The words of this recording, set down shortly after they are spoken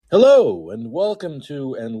Hello and welcome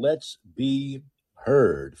to And Let's Be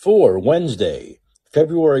Heard for Wednesday,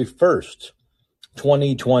 February 1st,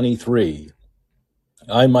 2023.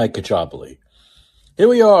 I'm Mike Kachopoli. Here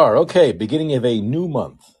we are. Okay, beginning of a new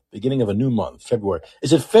month, February.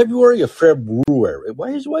 Is it February or February? Why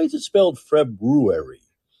is it spelled February?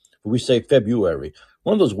 We say February.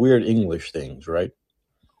 One of those weird English things, right?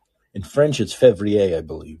 In French, it's février, I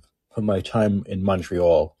believe, from my time in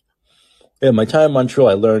Montreal. Yeah, my time in Montreal,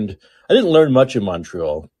 I didn't learn much in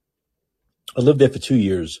Montreal. I lived there for 2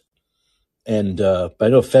 years. And, but I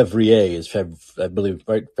know février is I believe,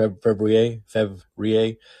 right?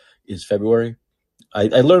 Février is February. I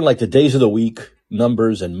learned like the days of the week,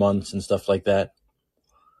 numbers and months and stuff like that.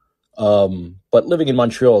 But living in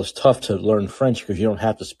Montreal is tough to learn French because you don't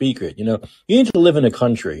have to speak it. You know, you need to live in a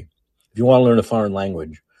country if you want to learn a foreign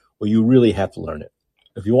language where you really have to learn it.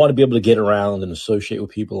 If you want to be able to get around and associate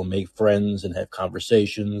with people and make friends and have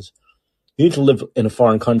conversations, you need to live in a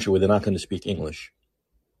foreign country where they're not going to speak English.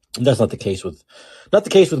 And that's not the case with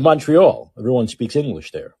Montreal. Everyone speaks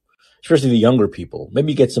English there, especially the younger people.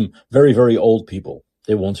 Maybe you get some very, very old people.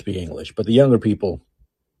 They won't speak English, but the younger people,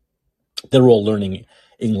 they're all learning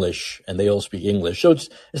English and they all speak English. So it's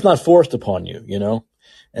not forced upon you, you know?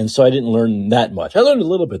 And so I didn't learn that much. I learned a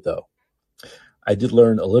little bit though. I did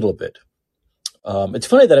learn a little bit. It's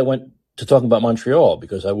funny that I went to talk about Montreal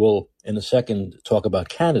because I will in a second talk about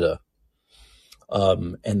Canada.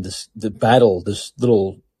 And this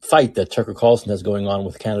little fight that Tucker Carlson has going on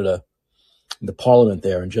with Canada, the parliament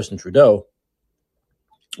there and Justin Trudeau.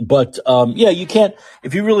 But, yeah, you can't,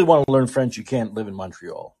 if you really want to learn French, you can't live in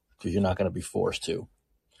Montreal because you're not going to be forced to.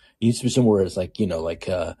 It needs to be somewhere it's like,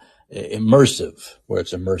 immersive, where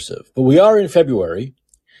it's immersive. But we are in February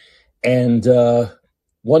and,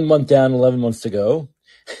 1 month down, 11 months to go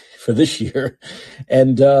for this year.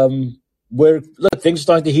 And, things are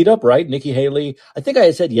starting to heat up, right? Nikki Haley, I think I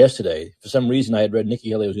had said yesterday, for some reason I had read Nikki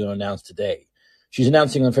Haley was going to announce today. She's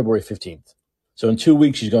announcing on February 15th. So in 2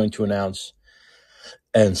 weeks, she's going to announce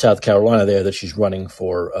in South Carolina there that she's running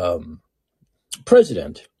for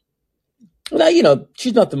president. Now,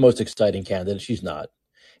 she's not the most exciting candidate. She's not.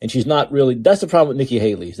 And she's not really, that's the problem with Nikki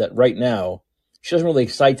Haley is that right now, she doesn't really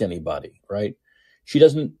excite anybody, right?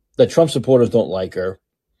 The Trump supporters don't like her.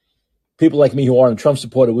 People like me who aren't a Trump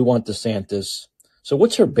supporter, we want DeSantis. So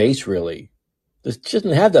what's her base really? She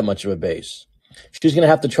doesn't have that much of a base. She's going to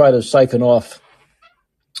have to try to siphon off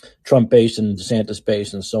Trump base and DeSantis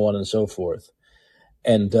base and so on and so forth.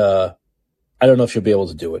 And I don't know if she'll be able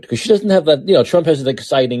to do it because she doesn't have that. Trump is an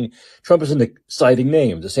exciting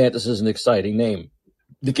name. DeSantis is an exciting name.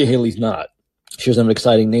 Nikki Haley's not. She doesn't have an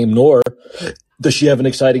exciting name, nor does she have an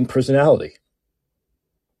exciting personality.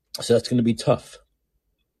 So that's going to be tough.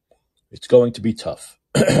 It's going to be tough.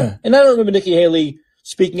 And I don't remember Nikki Haley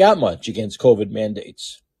speaking out much against COVID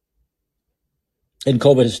mandates and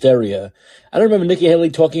COVID hysteria. I don't remember Nikki Haley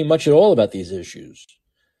talking much at all about these issues.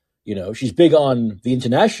 She's big on the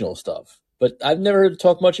international stuff, but I've never heard her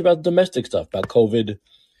talk much about domestic stuff, about COVID.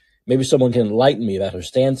 Maybe someone can enlighten me about her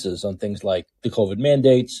stances on things like the COVID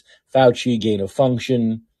mandates, Fauci, gain of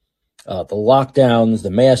function, the lockdowns, the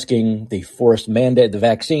masking, the forced mandate, the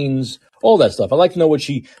vaccines, all that stuff. I'd like to know what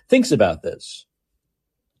she thinks about this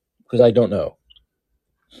because I don't know.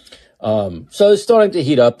 So it's starting to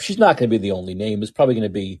heat up. She's not going to be the only name. It's probably going to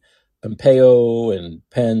be Pompeo and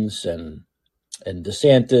Pence and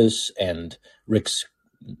DeSantis and Rick's.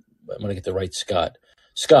 I'm going to get the right Scott.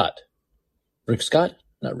 Rick Scott?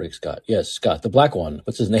 Not Rick Scott. Yes, Scott, the black one.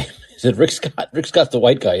 What's his name? Is it Rick Scott? Rick Scott's the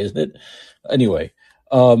white guy, isn't it? Anyway,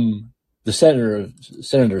 the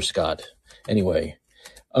Senator Scott. Anyway,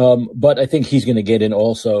 but I think he's going to get in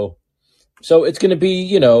also. So it's going to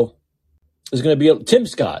be, there's going to be Tim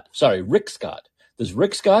Scott. Sorry, Rick Scott. There's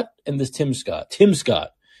Rick Scott and there's Tim Scott. Tim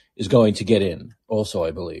Scott is going to get in also,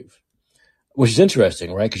 I believe, which is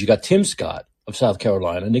interesting, right? Because you got Tim Scott of South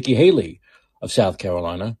Carolina, Nikki Haley of South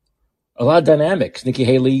Carolina. A lot of dynamics. Nikki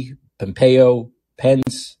Haley, Pompeo,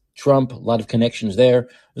 Pence, Trump, a lot of connections there.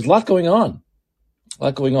 There's a lot going on. A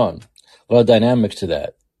lot of dynamics to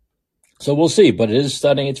that. So we'll see, but it's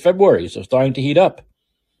February, so it's starting to heat up.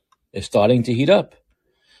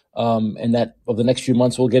 And that over the next few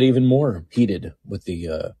months will get even more heated with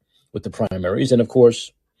the primaries. And of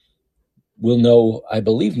course, we'll know, I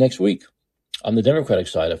believe, next week on the Democratic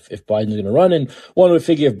side if Biden's going to run. And one would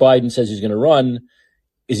figure if Biden says he's going to run,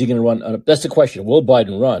 is he going to run? That's the question. Will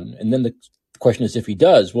Biden run? And then the question is, if he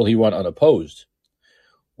does, will he run unopposed?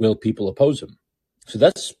 Will people oppose him? So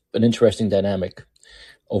that's an interesting dynamic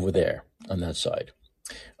over there on that side.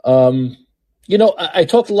 I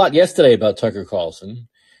talked a lot yesterday about Tucker Carlson,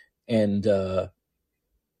 and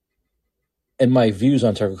and my views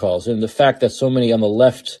on Tucker Carlson, and the fact that so many on the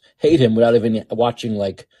left hate him without even watching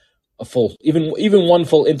like a full, even one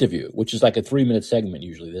full interview, which is like a 3-minute segment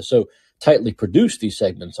usually. They're so tightly produced, these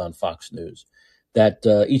segments on Fox News, that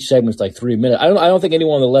each segment's like 3 minutes. I don't think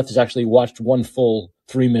anyone on the left has actually watched one full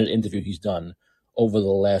 3-minute interview he's done over the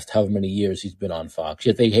last however many years he's been on Fox.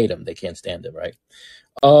 Yet they hate him. They can't stand him, right?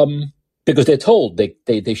 Because they're told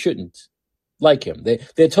they shouldn't like him.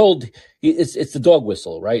 They're told it's the dog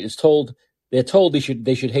whistle, right? They're told they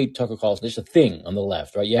should hate Tucker Carlson. It's a thing on the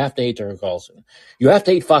left, right? You have to hate Tucker Carlson. You have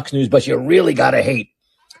to hate Fox News, but you really got to hate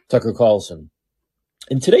Tucker Carlson.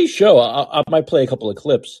 In today's show, I might play a couple of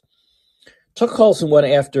clips. Tucker Carlson went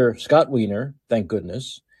after Scott Wiener, thank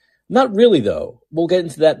goodness. Not really, though. We'll get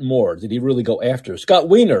into that more. Did he really go after? Scott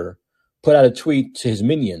Wiener put out a tweet to his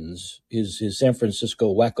minions, his San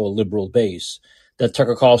Francisco wacko liberal base, that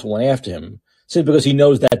Tucker Carlson went after him, simply because he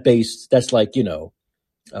knows that base, that's like,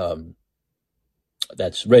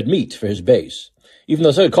 that's red meat for his base. Even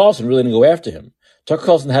though Tucker Carlson really didn't go after him. Tucker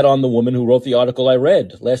Carlson had on the woman who wrote the article I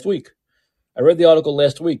read last week. I read the article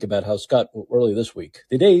last week about how early this week.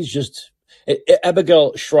 The days just,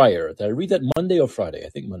 Abigail Schreier. Did I read that Monday or Friday? I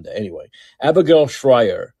think Monday. Anyway, Abigail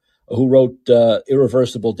Schreier, who wrote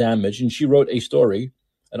Irreversible Damage, and she wrote a story,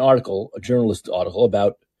 an article, a journalist article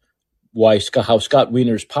about how Scott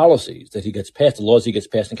Wiener's policies that he gets passed, the laws he gets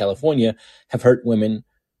passed in California, have hurt women,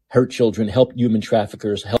 hurt children, helped human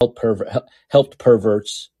traffickers, helped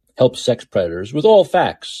perverts, helped sex predators, with all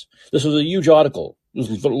facts. This was a huge article. It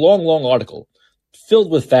was a long article filled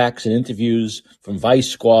with facts and interviews from Vice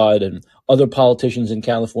Squad and other politicians in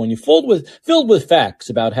California, filled with facts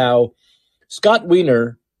about how Scott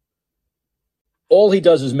Wiener, all he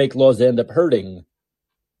does is make laws that end up hurting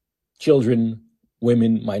children,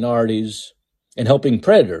 women, minorities, and helping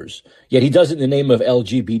predators. Yet he does it in the name of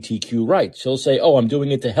LGBTQ rights. He'll say, I'm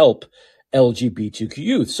doing it to help LGBTQ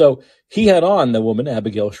youth. So he had on the woman,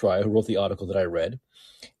 Abigail Schreier, who wrote the article that I read.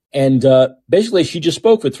 And basically, she just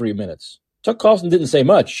spoke for 3 minutes. Tucker Carlson didn't say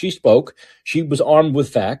much. She spoke. She was armed with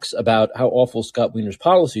facts about how awful Scott Wiener's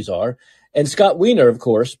policies are. And Scott Wiener, of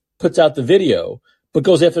course, puts out the video, but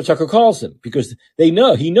goes after Tucker Carlson because he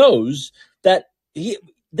knows that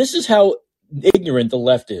this is how ignorant the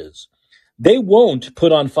left is. They won't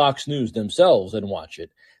put on Fox News themselves and watch it.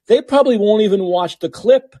 They probably won't even watch the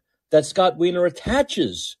clip that Scott Wiener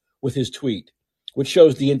attaches with his tweet, which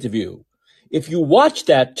shows the interview. If you watch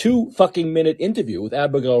that 2-minute interview with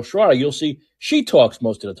Abigail Schreier, you'll see she talks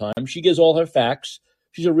most of the time. She gives all her facts.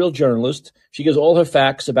 She's a real journalist. She gives all her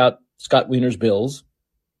facts about Scott Wiener's bills.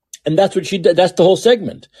 And that's what she did. That's the whole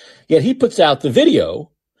segment. Yet he puts out the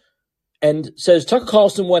video and says, Tucker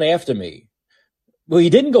Carlson went after me. Well, he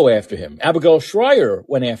didn't go after him. Abigail Schreier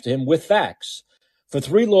went after him with facts for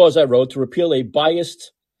 3 laws I wrote to repeal a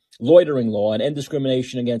biased loitering law and end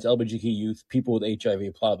discrimination against LGBTQ youth, people with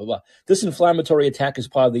HIV, blah, blah, blah. This inflammatory attack is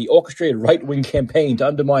part of the orchestrated right-wing campaign to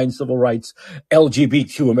undermine civil rights,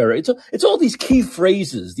 LGBTQ America. It's all these key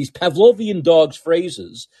phrases, these Pavlovian dogs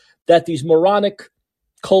phrases that these moronic,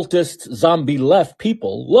 cultist, zombie left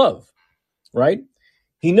people love, right?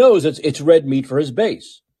 He knows it's red meat for his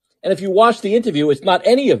base. And if you watch the interview, it's not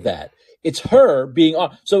any of that. It's her being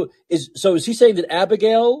on. So is he saying that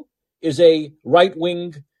Abigail is a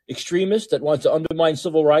right-wing extremist that wants to undermine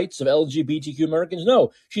civil rights of LGBTQ Americans?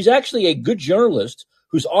 No, she's actually a good journalist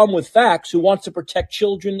who's armed with facts, who wants to protect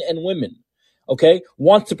children and women, okay?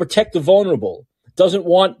 Wants to protect the vulnerable, doesn't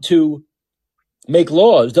want to make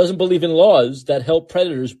laws, doesn't believe in laws that help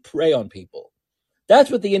predators prey on people.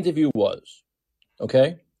 That's what the interview was,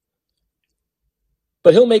 okay?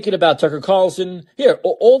 But he'll make it about Tucker Carlson. Here,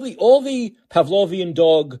 all the Pavlovian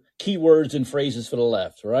dog keywords and phrases for the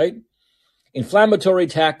left, right? Inflammatory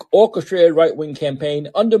attack, orchestrated right-wing campaign,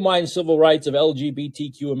 undermine civil rights of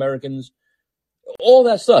LGBTQ Americans, all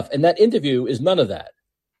that stuff. And that interview is none of that.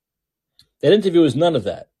 That interview is none of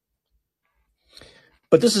that.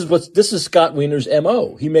 But this is Scott Wiener's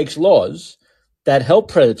MO. He makes laws that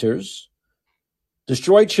help predators,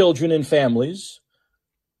 destroy children and families,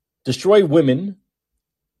 destroy women,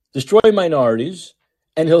 destroy minorities,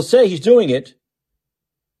 and he'll say he's doing it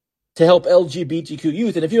to help LGBTQ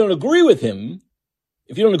youth. And if you don't agree with him,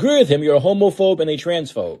 you're a homophobe and a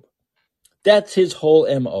transphobe. That's his whole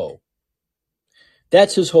MO.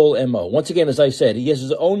 That's his whole MO. Once again, as I said, he has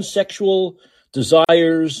his own sexual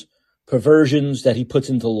desires, perversions that he puts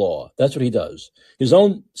into law. That's what he does. His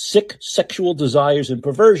own sick sexual desires and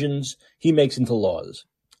perversions he makes into laws.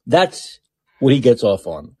 That's what he gets off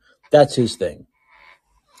on. That's his thing.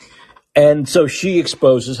 And so she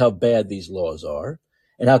exposes how bad these laws are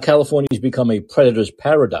and how California has become a predator's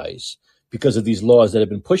paradise because of these laws that have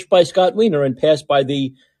been pushed by Scott Wiener and passed by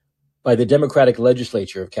the Democratic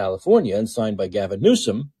legislature of California and signed by Gavin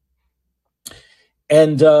Newsom.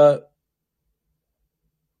 And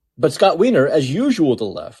but Scott Wiener, as usual, the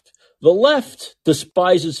left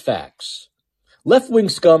despises facts. Left-wing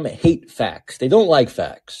scum hate facts. They don't like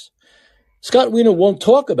facts. Scott Wiener won't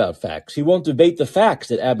talk about facts. He won't debate the facts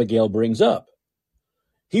that Abigail brings up.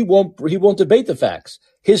 He won't debate the facts.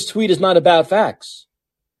 His tweet is not about facts.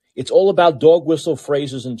 It's all about dog whistle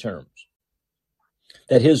phrases and terms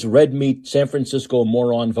that his red meat San Francisco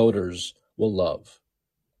moron voters will love.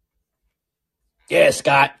 Yeah,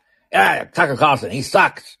 Scott. Tucker Carlson, he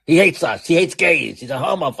sucks. He hates us. He hates gays. He's a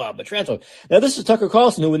homophobe, a transphobe. Now, this is Tucker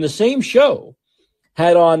Carlson, who in the same show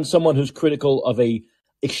had on someone who's critical of a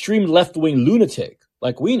extreme left-wing lunatic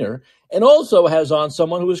like Wiener, and also has on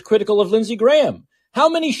someone who is critical of Lindsey Graham. How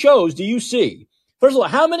many shows do you see? First of all,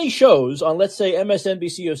 how many shows on, let's say,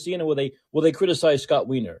 MSNBC or CNN will they criticize Scott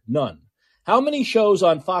Wiener? None. How many shows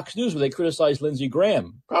on Fox News will they criticize Lindsey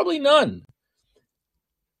Graham? Probably none.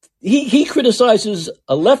 He criticizes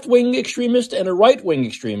a left-wing extremist and a right-wing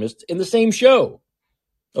extremist in the same show.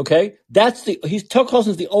 Okay? Tucker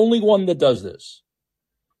Carlson's the only one that does this.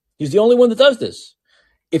 He's the only one that does this.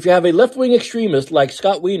 If you have a left-wing extremist like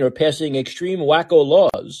Scott Wiener passing extreme wacko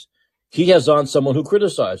laws, he has on someone who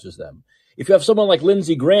criticizes them. If you have someone like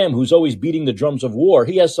Lindsey Graham who's always beating the drums of war,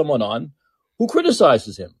 he has someone on who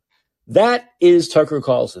criticizes him. That is Tucker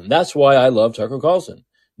Carlson. That's why I love Tucker Carlson.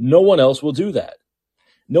 No one else will do that.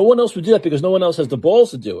 No one else would do that because no one else has the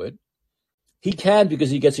balls to do it. He can because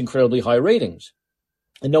he gets incredibly high ratings.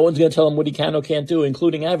 And no one's going to tell him what he can or can't do,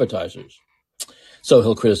 including advertisers. So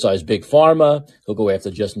he'll criticize Big Pharma. He'll go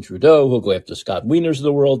after Justin Trudeau. He'll go after Scott Wieners of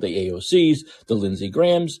the world, the AOCs, the Lindsey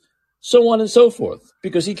Grahams, so on and so forth,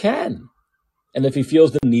 because he can. And if he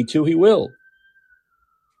feels the need to, he will.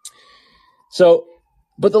 So,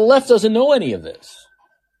 but the left doesn't know any of this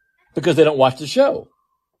because they don't watch the show.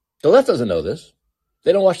 The left doesn't know this.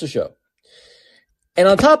 They don't watch the show. And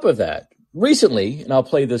on top of that, recently, and I'll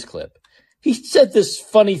play this clip, he said this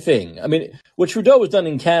funny thing. I mean, what Trudeau has done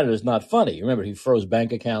in Canada is not funny. Remember, he froze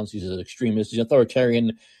bank accounts. He's an extremist. He's an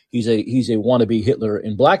authoritarian. He's a wannabe Hitler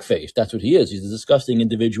in blackface. That's what he is. He's a disgusting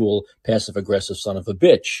individual, passive-aggressive son of a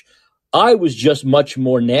bitch. I was just much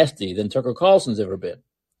more nasty than Tucker Carlson's ever been.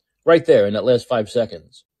 Right there in that last 5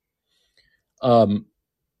 seconds. But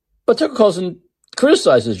Tucker Carlson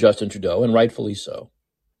criticizes Justin Trudeau, and rightfully so.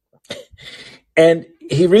 And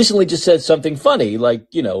he recently just said something funny, like,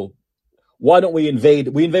 why don't we invade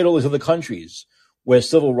all these other countries where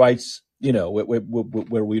civil rights,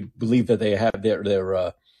 where we believe that they have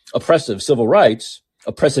their oppressive civil rights,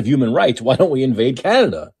 oppressive human rights. Why don't we invade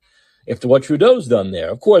Canada after what Trudeau's done there?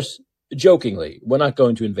 Of course, jokingly, we're not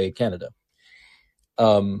going to invade Canada.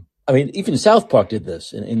 Even South Park did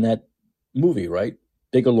this in that movie, right?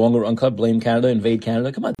 Bigger, longer, uncut, blame Canada, invade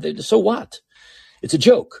Canada. Come on, so what? It's a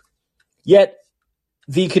joke. Yet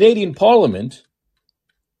the Canadian Parliament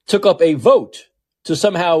took up a vote to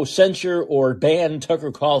somehow censure or ban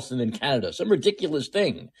Tucker Carlson in Canada, some ridiculous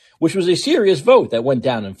thing, which was a serious vote that went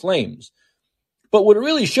down in flames. But what it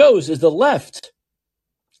really shows is the left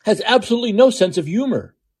has absolutely no sense of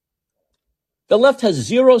humor. The left has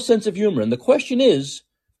zero sense of humor. And the question is,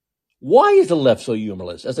 why is the left so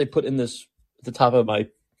humorless? As I put in this at the top of my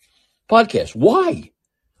podcast, why?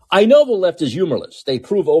 I know the left is humorless. They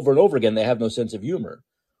prove over and over again they have no sense of humor.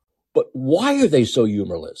 But why are they so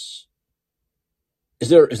humorless? Is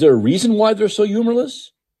there a reason why they're so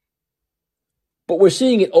humorless? But we're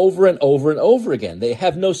seeing it over and over and over again. They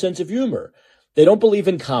have no sense of humor. They don't believe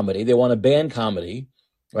in comedy. They want to ban comedy,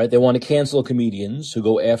 right? They want to cancel comedians who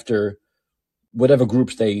go after whatever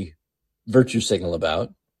groups they virtue signal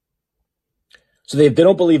about. So they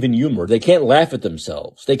don't believe in humor. They can't laugh at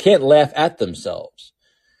themselves. They can't laugh at themselves.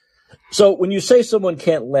 So when you say someone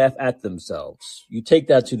can't laugh at themselves, you take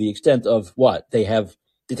that to the extent of what? They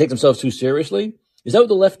take themselves too seriously? Is that what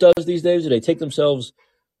the left does these days? Do they take themselves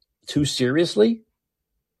too seriously?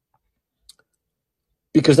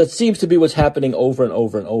 Because that seems to be what's happening over and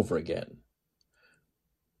over and over again.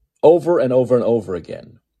 Over and over and over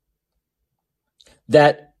again.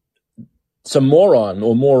 That some moron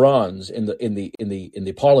or morons in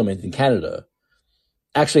the parliament in Canada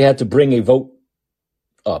actually had to bring a vote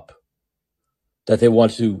up that they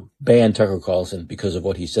want to ban Tucker Carlson because of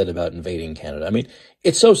what he said about invading Canada. I mean,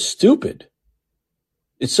 it's so stupid.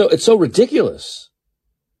 It's so ridiculous.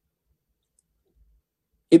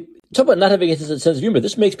 Talk about not having a sense of humor.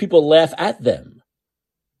 This makes people laugh at them.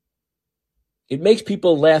 It makes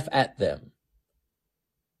people laugh at them.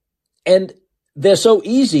 And they're so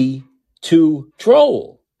easy to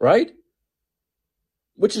troll, right?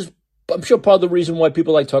 which is, I'm sure, part of the reason why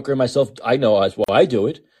people like Tucker and myself, I know that's why I do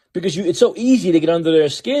it, because it's so easy to get under their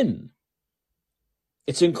skin.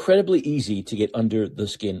 It's incredibly easy to get under the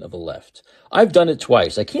skin of the left. I've done it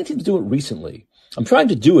twice. I can't seem to do it recently. I'm trying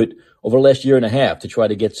to do it over the last year and a half to try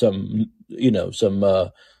to get some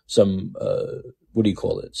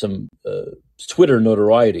Twitter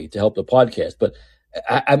notoriety to help the podcast. But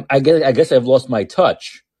I guess I've lost my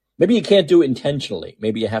touch. Maybe you can't do it intentionally.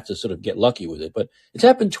 Maybe you have to sort of get lucky with it. But it's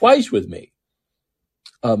happened twice with me,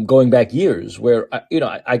 going back years, where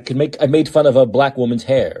I made fun of a black woman's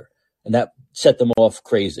hair, and that set them off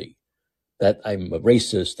crazy. That I'm a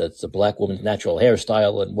racist. That's a black woman's natural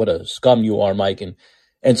hairstyle, and what a scum you are, Mike.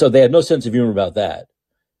 And so they had no sense of humor about that.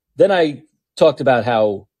 Then I talked about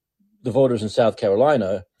how the voters in South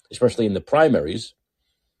Carolina, especially in the primaries,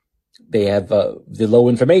 they have the low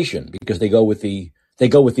information because they go with the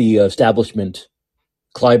establishment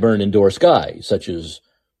Clyburn endorsed guy, such as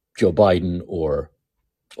Joe Biden or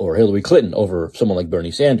Hillary Clinton over someone like Bernie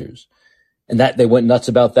Sanders. And that they went nuts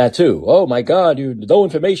about that too. Oh my God, no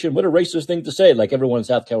information. What a racist thing to say. Like everyone in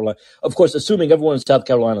South Carolina, of course, assuming everyone in South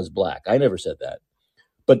Carolina is black. I never said that.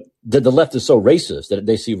 But the left is so racist that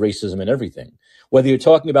they see racism in everything. Whether you're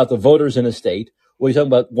talking about the voters in a state or you're talking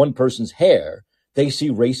about one person's hair, they see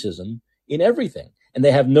racism in everything. And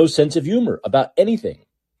they have no sense of humor about anything.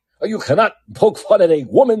 Oh, you cannot poke fun at a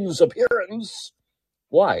woman's appearance.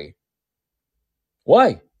 Why?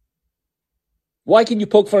 Why? Why can you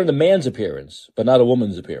poke fun at a man's appearance, but not a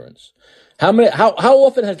woman's appearance? How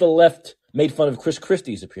often has the left made fun of Chris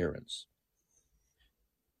Christie's appearance?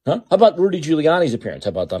 Huh? How about Rudy Giuliani's appearance? How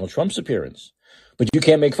about Donald Trump's appearance? But you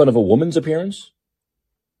can't make fun of a woman's appearance?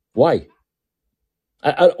 Why?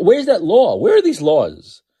 Where's that law? Where are these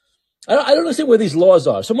laws? I don't understand where these laws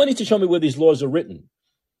are. Someone needs to show me where these laws are written.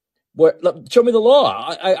 Show me the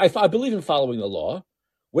law. I believe in following the law.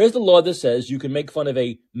 Where's the law that says you can make fun of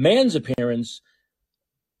a man's appearance,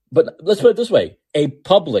 but let's put it this way, a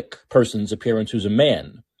public person's appearance who's a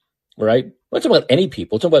man, right? We're not talking about any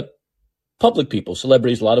people. We're talking about public people,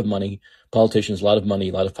 celebrities, a lot of money, politicians, a lot of money,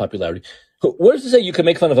 a lot of popularity. Where does it say you can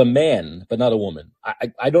make fun of a man, but not a woman?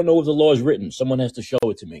 I don't know if the law is written. Someone has to show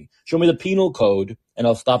it to me. Show me the penal code, and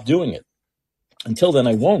I'll stop doing it. Until then,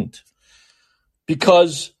 I won't.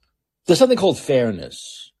 Because there's something called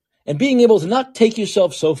fairness. And being able to not take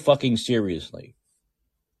yourself so fucking seriously.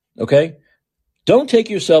 Okay? Don't take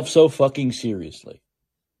yourself so fucking seriously.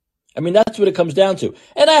 I mean, that's what it comes down to.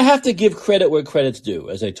 And I have to give credit where credit's due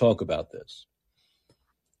as I talk about this.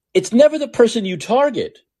 It's never the person you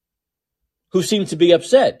target who seems to be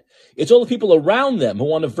upset. It's all the people around them who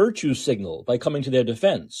want a virtue signal by coming to their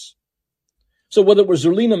defense. So whether it was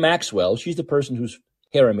Zerlina Maxwell, she's the person whose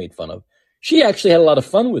hair I made fun of, she actually had a lot of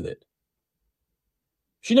fun with it.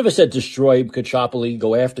 She never said destroy Kachopoli,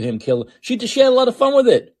 go after him, kill him. She had a lot of fun with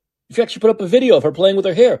it. She actually put up a video of her playing with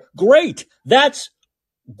her hair. Great. That's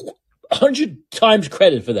 100 times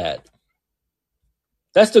credit for that.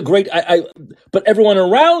 That's the great, but everyone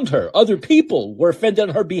around her, other people, were offended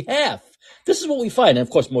on her behalf. This is what we find, and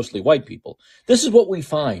of course, mostly white people. This is what we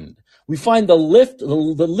find. We find the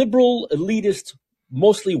liberal, elitist,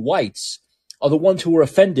 mostly whites, are the ones who were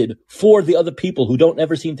offended for the other people who don't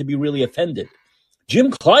ever seem to be really offended.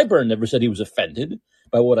 Jim Clyburn never said he was offended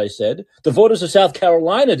by what I said. The voters of South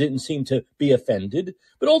Carolina didn't seem to be offended.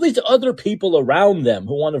 But all these other people around them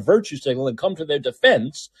who want a virtue signal and come to their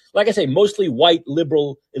defense, like I say, mostly white,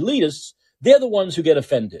 liberal elitists, they're the ones who get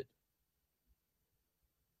offended.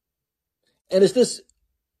 And it's this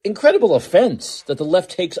incredible offense that the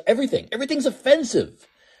left takes everything. Everything's offensive.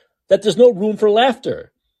 That there's no room for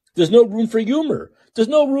laughter. There's no room for humor. There's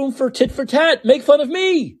no room for tit for tat. Make fun of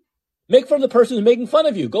me. Make fun of the person who's making fun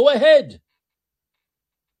of you. Go ahead.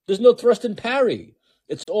 There's no thrust and parry.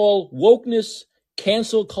 It's all wokeness,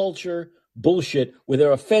 cancel culture, bullshit, where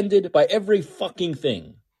they're offended by every fucking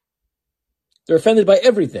thing. They're offended by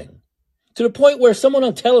everything. To the point where someone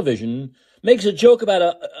on television makes a joke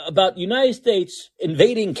about United States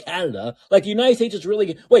invading Canada, like the United States is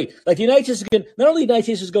really, like the United States is going, not only the United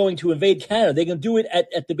States is going to invade Canada, they're going to do it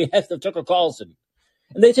at the behest of Tucker Carlson.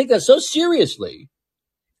 And they take that so seriously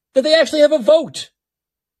that they actually have a vote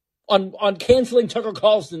on canceling Tucker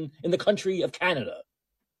Carlson in the country of Canada.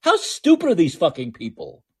 How stupid are these fucking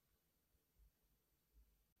people?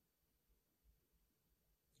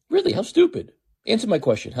 Really, how stupid? Answer my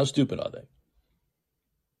question. How stupid are they?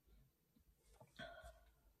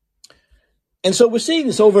 And so we're seeing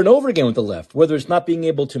this over and over again with the left, whether it's not being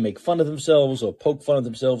able to make fun of themselves or poke fun of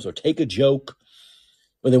themselves or take a joke,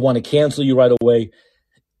 or they want to cancel you right away.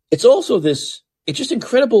 It's also it's just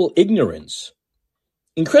incredible ignorance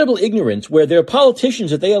incredible ignorance where there are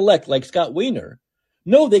politicians that they elect, like Scott Wiener,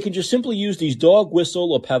 know they can just simply use these dog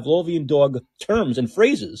whistle or Pavlovian dog terms and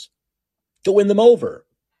phrases to win them over.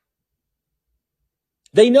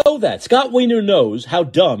 They know that. Scott Wiener knows how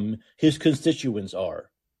dumb his constituents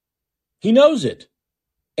are. He knows it,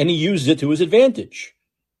 and he uses it to his advantage.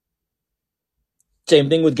 Same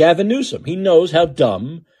thing with Gavin Newsom. He knows how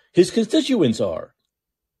dumb his constituents are.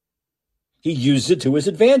 He uses it to his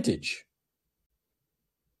advantage.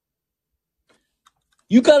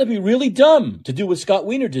 You got to be really dumb to do what Scott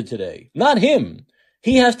Wiener did today. Not him.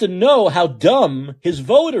 He has to know how dumb his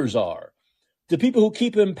voters are. The people who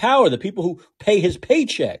keep him in power, the people who pay his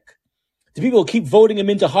paycheck, the people who keep voting him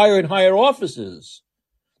into higher and higher offices,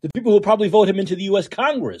 the people who probably vote him into the U.S.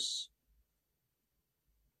 Congress.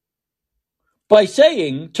 By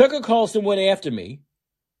saying, Tucker Carlson went after me,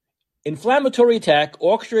 inflammatory attack,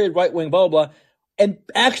 orchestrated right-wing, blah, blah, blah, and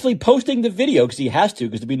actually posting the video, because he has to,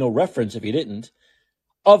 because there'd be no reference if he didn't,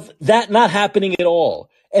 of that not happening at all.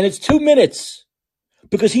 And it's 2 minutes,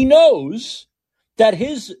 because he knows that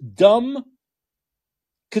his dumb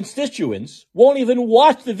constituents won't even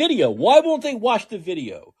watch the video. Why won't they watch the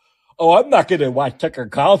video? Oh, I'm not going to watch Tucker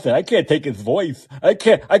Carlson. I can't take his voice. I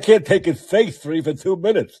can't take his face for even 2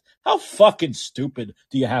 minutes. How fucking stupid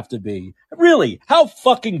do you have to be? Really, how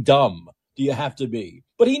fucking dumb do you have to be?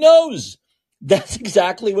 But he knows that's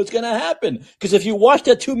exactly what's going to happen. Because if you watch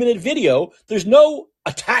that 2-minute video, there's no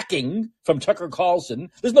attacking from Tucker Carlson.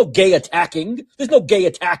 There's no gay attacking. There's no gay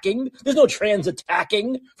attacking. There's no trans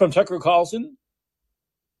attacking from Tucker Carlson.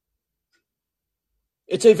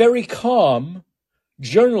 It's a very calm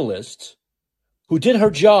journalist who did her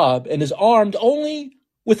job and is armed only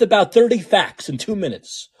with about 30 facts in 2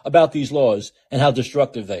 minutes about these laws and how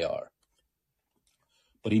destructive they are.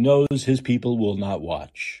 But he knows his people will not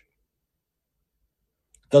watch.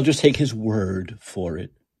 They'll just take his word for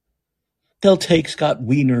it. They'll take Scott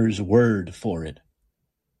Wiener's word for it.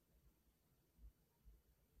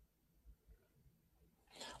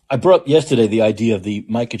 I brought up yesterday the idea of the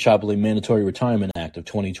Mike Ciappelli Mandatory Retirement Act of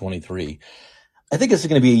 2023. I think it's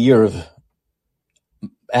going to be a year of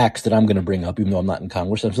acts that I'm going to bring up, even though I'm not in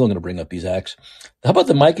Congress. I'm still going to bring up these acts. How about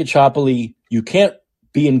the Mike Ciappelli you can't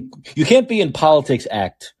be in politics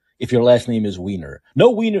act if your last name is Wiener? No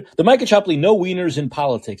Wiener. The Mike Ciappelli No Wieners in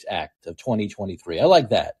Politics Act of 2023. I like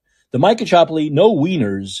that. The Mike Ciappelli No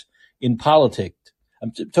Wieners in Politics.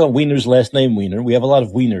 I'm talking Wiener's last name Wiener. We have a lot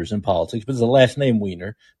of Wieners in politics, but it's the last name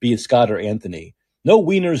Wiener, be it Scott or Anthony. No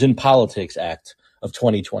Wieners in Politics Act of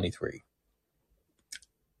 2023.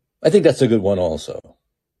 I think that's a good one also.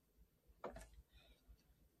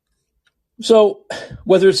 So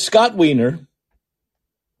whether it's Scott Wiener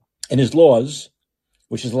and his laws,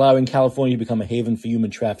 which is allowing California to become a haven for human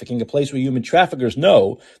trafficking, a place where human traffickers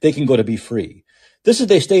know they can go to be free. This is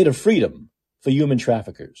the state of freedom for human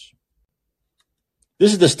traffickers.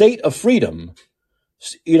 This is the state of freedom.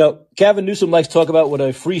 You know, Gavin Newsom likes to talk about what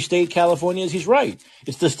a free state California is. He's right.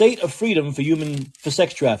 It's the state of freedom for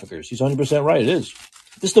sex traffickers. He's 100% right. It is.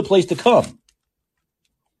 This is the place to come.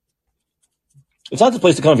 It's not the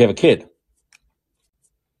place to come if you have a kid.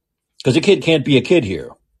 Because a kid can't be a kid here.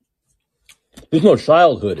 There's no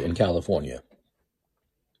childhood in California.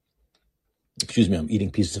 Excuse me, I'm eating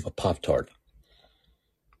pieces of a Pop-Tart.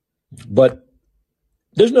 But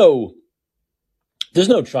there's no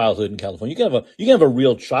childhood in California. You can have a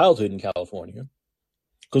real childhood in California.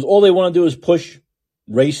 Because all they want to do is push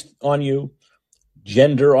race on you,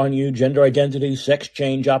 gender identity, sex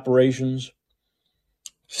change operations,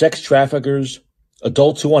 sex traffickers,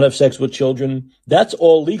 adults who want to have sex with children. That's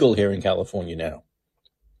all legal here in California now.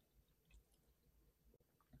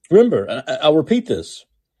 Remember, I'll repeat this.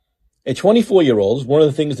 A 24-year-old, one of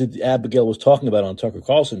the things that Abigail was talking about on Tucker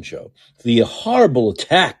Carlson's show, the horrible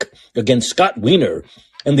attack against Scott Wiener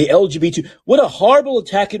and the LGBT. What a horrible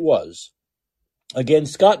attack it was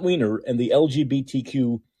against Scott Wiener and the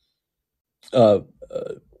LGBTQ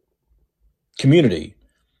community.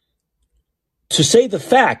 To say the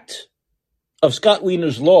fact of Scott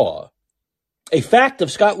Wiener's law, a fact of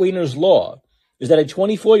Scott Wiener's law is that a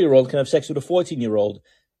 24-year-old can have sex with a 14-year-old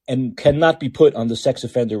and cannot be put on the sex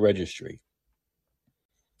offender registry.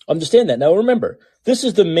 Understand that. Now remember, this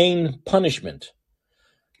is the main punishment.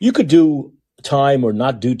 You could do time or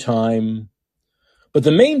not do time, but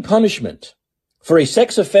the main punishment for a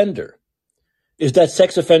sex offender is that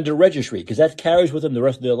sex offender registry, because that carries with them the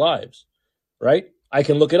rest of their lives, right? I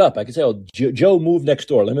can look it up. I can say, oh, Joe moved next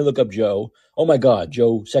door. Let me look up Joe. Oh my God,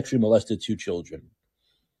 Joe sexually molested 2 children.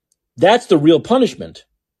 That's the real punishment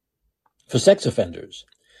for sex offenders.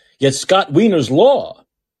 Yet Scott Wiener's law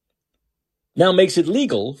now makes it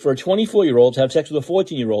legal for a 24-year-old to have sex with a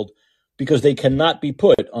 14-year-old because they cannot be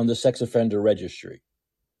put on the sex offender registry.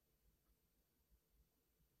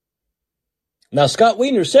 Now, Scott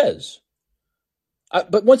Wiener says,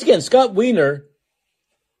 but once again, Scott Wiener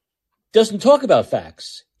doesn't talk about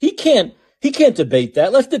facts. He can't debate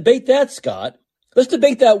that. Let's debate that, Scott. Let's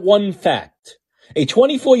debate that one fact. A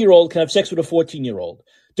 24-year-old can have sex with a 14-year-old.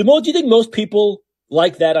 Do you think most people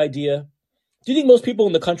like that idea? Do you think most people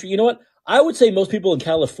in the country, you know what? I would say most people in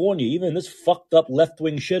California, even in this fucked up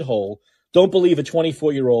left-wing shithole, don't believe a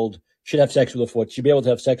 24-year-old should be able to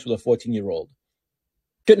have sex with a 14-year-old.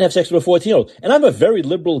 Shouldn't have sex with a 14-year-old. And I'm a very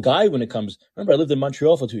liberal guy when it comes. Remember, I lived in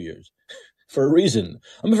Montreal for 2 years for a reason.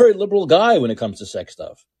 I'm a very liberal guy when it comes to sex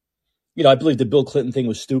stuff. I believe the Bill Clinton thing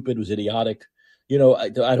was stupid, was idiotic.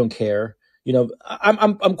 I don't care.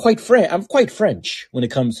 I'm quite French when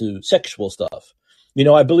it comes to sexual stuff.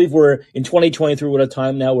 I believe we're in 2023. We're at a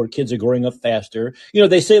time now where kids are growing up faster.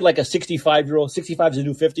 They say like a 65 is the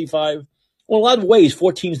new 55. Well, in a lot of ways,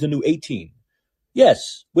 14 is the new 18.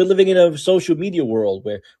 Yes, we're living in a social media world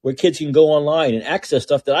where kids can go online and access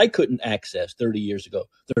stuff that I couldn't access 30 years ago,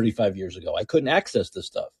 35 years ago. I couldn't access this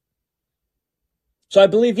stuff. So I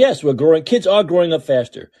believe, yes, kids are growing up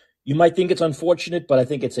faster. You might think it's unfortunate, but I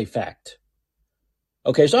think it's a fact.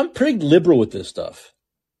 Okay, so I'm pretty liberal with this stuff.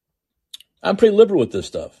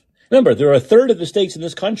 Remember, there are a third of the states in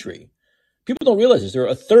this country. People don't realize this. There are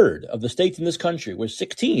a third of the states in this country where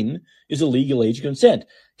 16 is a legal age of consent.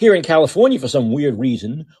 Here in California, for some weird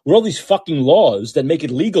reason, where all these fucking laws that make it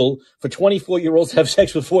legal for 24-year-olds to have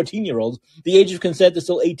sex with 14-year-olds, the age of consent is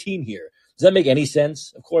still 18 here. Does that make any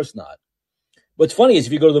sense? Of course not. What's funny is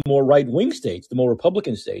if you go to the more right-wing states, the more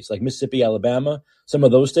Republican states, like Mississippi, Alabama, some of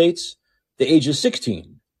those states, the age is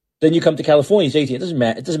 16. Then you come to California, it's 18. It doesn't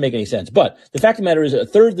matter. It doesn't make any sense. But the fact of the matter is a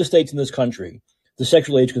third of the states in this country, the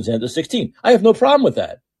sexual age consent is 16. I have no problem with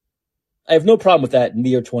that. in the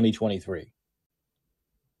year 2023.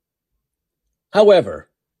 However,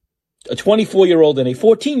 a 24-year-old and a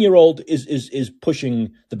 14-year-old is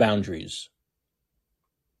pushing the boundaries.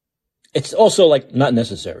 It's also not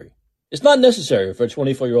necessary. It's not necessary for a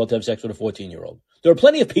 24-year-old to have sex with a 14-year-old. There are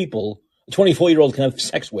plenty of people a 24-year-old can have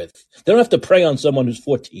sex with. They don't have to prey on someone who's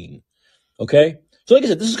 14. Okay? So like I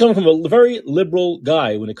said, this is coming from a very liberal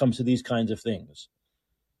guy when it comes to these kinds of things.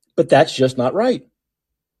 But that's just not right.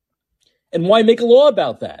 And why make a law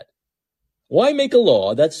about that? Why make a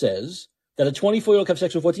law that says that a 24-year-old can have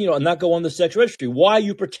sex with a 14-year-old and not go on the sex registry? Why are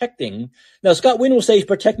you protecting? Now, Scott Wiener will say he's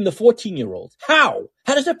protecting the 14-year-old. How?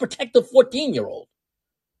 How does that protect the 14-year-old?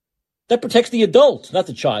 That protects the adult, not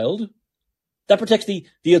the child. That protects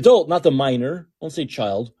the adult, not the minor. I won't say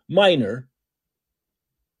child, minor.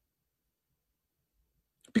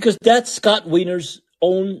 Because that's Scott Wiener's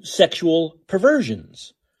own sexual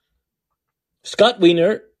perversions. Scott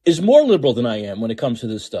Wiener is more liberal than I am when it comes to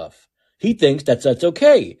this stuff. He thinks that's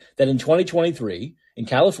okay, that in 2023, in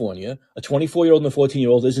California, a 24-year-old and a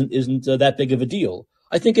 14-year-old isn't that big of a deal.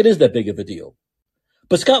 I think it is that big of a deal.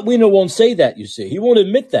 But Scott Wiener won't say that, you see. He won't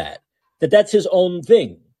admit that's his own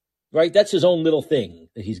thing, right? That's his own little thing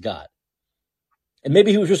that he's got. And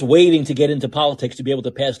maybe he was just waiting to get into politics to be able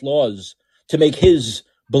to pass laws to make his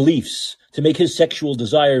beliefs, to make his sexual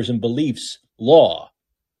desires and beliefs law.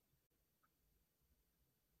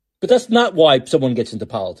 But that's not why someone gets into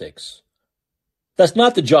politics. That's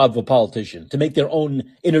not the job of a politician, to make their own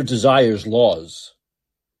inner desires laws.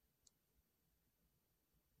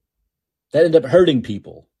 That end up hurting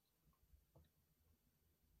people.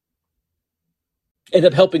 End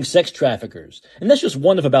up helping sex traffickers. And that's just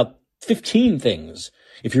one of about 15 things.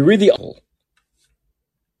 If you read the article,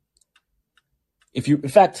 in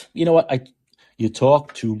fact, you know what? You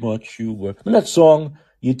talk too much, you worry. Remember that song?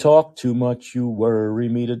 You talk too much, you worry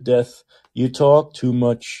me to death. You talk too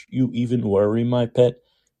much, you even worry my pet.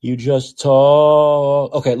 You just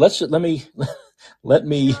talk. Okay, let me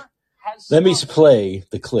play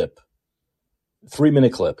the clip.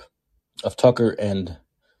 3-minute clip of Tucker and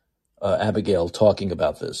Abigail talking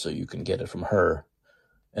about this, so you can get it from her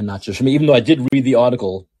and not just from me. Even though I did read the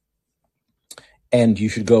article, and you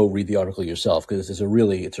should go read the article yourself because it's a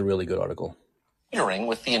really good article.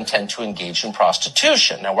 With the intent to engage in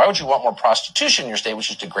prostitution. Now, why would you want more prostitution in your state,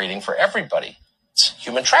 which is degrading for everybody? It's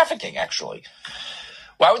human trafficking, actually.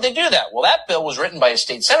 Why would they do that? Well, that bill was written by a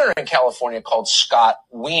state senator in California called Scott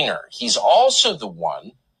Wiener. He's also the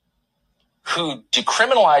one who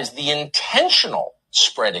decriminalized the intentional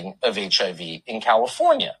spreading of HIV in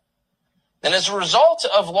California. And as a result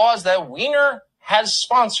of laws that Wiener has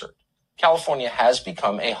sponsored, California has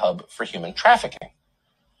become a hub for human trafficking.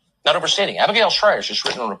 Not overstating. Abigail Schreier's just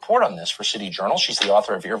written a report on this for City Journal. She's the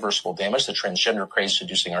author of Irreversible Damage, The Transgender Craze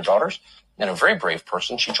Seducing Our Daughters, and a very brave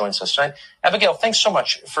person. She joins us tonight. Abigail, thanks so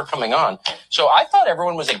much for coming on. So I thought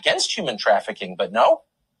everyone was against human trafficking, but no?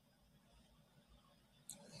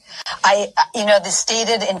 The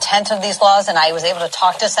stated intent of these laws, and I was able to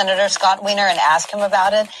talk to Senator Scott Wiener and ask him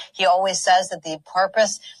about it. He always says that the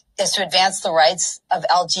purpose is to advance the rights of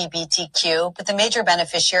LGBTQ, but the major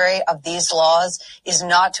beneficiary of these laws is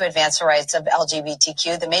not to advance the rights of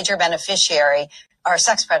LGBTQ. The major beneficiary are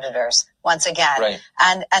sex predators, once again. Right.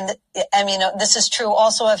 And this is true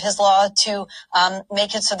also of his law to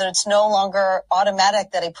make it so that it's no longer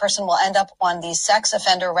automatic that a person will end up on the sex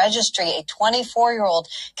offender registry. A 24-year-old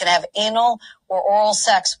can have anal or oral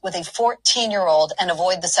sex with a 14-year-old and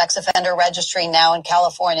avoid the sex offender registry now in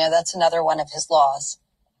California. That's another one of his laws.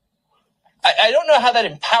 I don't know how that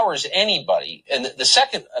empowers anybody. And the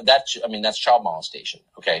second, that's child molestation.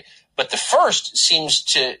 Okay. But the first seems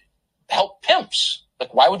to help pimps.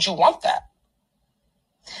 Like, why would you want that?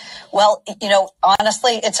 Well,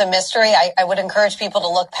 honestly, it's a mystery. I would encourage people to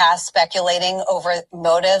look past speculating over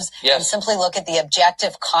motives and simply look at the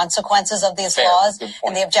objective consequences of these laws.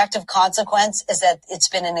 And the objective consequence is that it's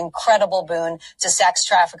been an incredible boon to sex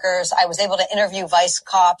traffickers. I was able to interview vice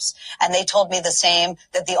cops, and they told me the same,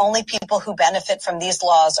 that the only people who benefit from these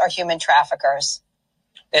laws are human traffickers.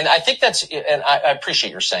 And I think and I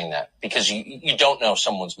appreciate your saying that, because you don't know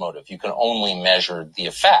someone's motive. You can only measure the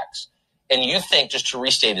effects. And you think, just to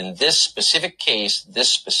restate, in this specific case, this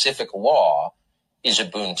specific law is a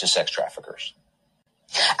boon to sex traffickers.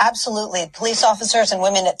 Absolutely. Police officers and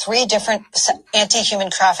women at 3 different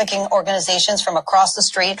anti-human trafficking organizations from across the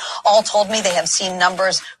street all told me they have seen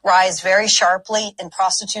numbers rise very sharply in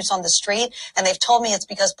prostitutes on the street. And they've told me it's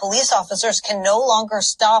because police officers can no longer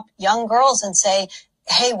stop young girls and say,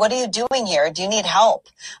 hey, what are you doing here? Do you need help?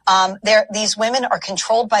 These women are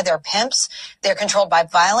controlled by their pimps. They're controlled by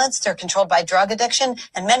violence. They're controlled by drug addiction.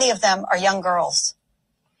 And many of them are young girls.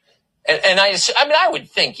 And I would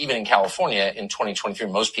think even in California in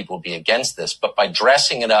 2023, most people would be against this. But by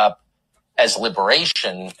dressing it up as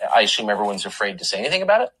liberation, I assume everyone's afraid to say anything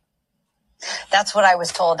about it? That's what I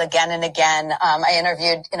was told again and again. I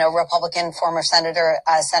interviewed, Republican former Senator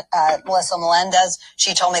Melissa Melendez.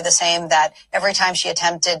 She told me the same, that every time she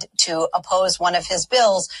attempted to oppose one of his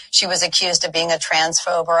bills, she was accused of being a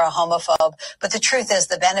transphobe or a homophobe. But the truth is,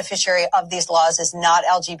 the beneficiary of these laws is not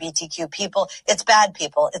LGBTQ people. It's bad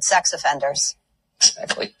people. It's sex offenders.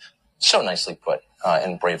 Exactly. So nicely put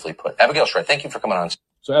and bravely put. Abigail Schreier, thank you for coming on.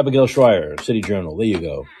 So Abigail Schreier, City Journal. There you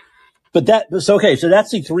go. But so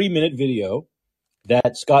that's the 3-minute video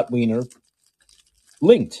that Scott Wiener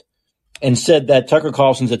linked and said that Tucker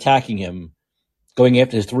Carlson's attacking him, going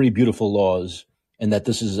after his 3 beautiful laws, and that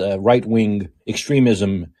this is right-wing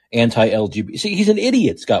extremism, anti-LGBT. See, he's an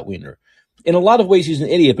idiot, Scott Wiener. In a lot of ways, he's an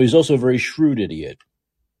idiot, but he's also a very shrewd idiot.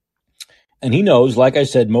 And he knows, like I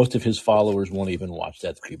said, most of his followers won't even watch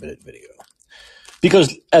that 3-minute video.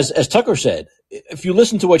 Because, as Tucker said, if you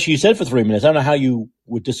listen to what she said for 3 minutes, I don't know how you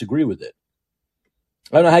would disagree with it.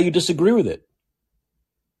 I don't know how you disagree with it.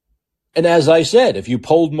 And as I said, if you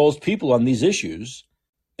polled most people on these issues,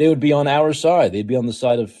 they would be on our side. They'd be on the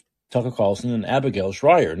side of Tucker Carlson and Abigail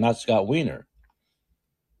Schreier, not Scott Wiener.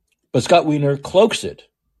 But Scott Wiener cloaks it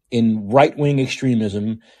in right-wing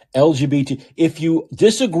extremism, LGBT. If you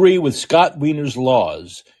disagree with Scott Wiener's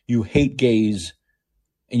laws, you hate gays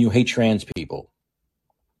and you hate trans people.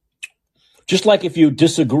 Just like if you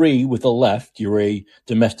disagree with the left, you're a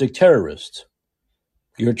domestic terrorist.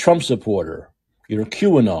 You're a Trump supporter. You're a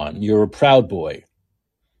QAnon. You're a Proud Boy.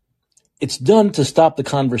 It's done to stop the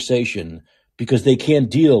conversation because they can't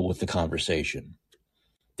deal with the conversation.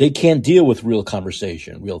 They can't deal with real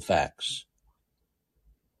conversation, real facts.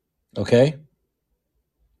 Okay?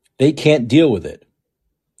 They can't deal with it.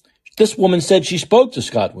 This woman said she spoke to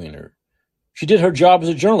Scott Wiener. She did her job as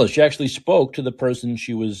a journalist. She actually spoke to the person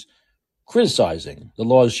she was criticizing, the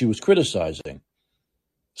laws she was criticizing.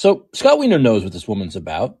 So Scott Wiener knows what this woman's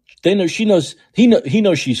about. He knows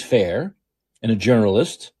she's fair and a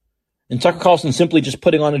journalist. And Tucker Carlson's simply just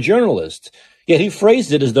putting on a journalist. Yet he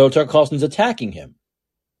phrased it as though Tucker Carlson's attacking him.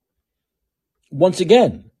 Once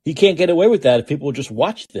again, he can't get away with that if people will just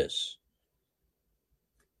watch this.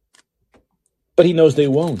 But he knows they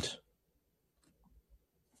won't.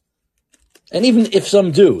 And even if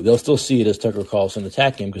some do, they'll still see it as Tucker Carlson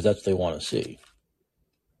attacking him because that's what they want to see.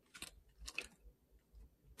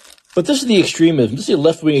 But this is the extremism. This is the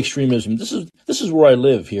left-wing extremism. This is where I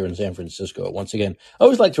live here in San Francisco. Once again, I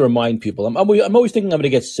always like to remind people. I'm always thinking I'm going to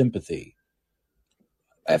get sympathy.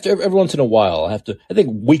 after every once in a while, I think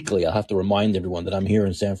weekly, I'll have to remind everyone that I'm here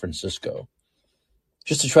in San Francisco,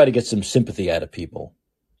 just to try to get some sympathy out of people.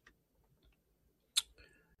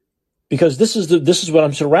 Because this is what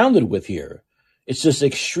I'm surrounded with here. It's this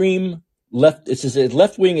extreme it's this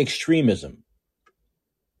left-wing extremism.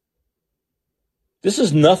 This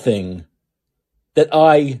is nothing that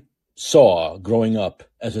I saw growing up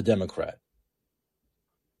as a Democrat.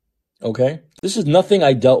 Okay? This is nothing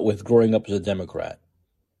I dealt with growing up as a Democrat.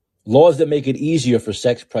 Laws that make it easier for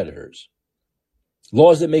sex predators.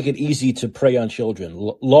 Laws that make it easy to prey on children.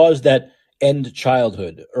 Laws that end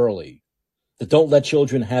childhood early. That don't let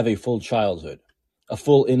children have a full childhood. A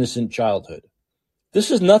full innocent childhood.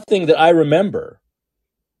 This is nothing that I remember.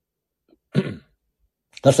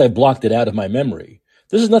 Unless I blocked it out of my memory.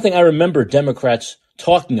 This is nothing I remember Democrats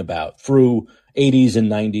talking about through 80s and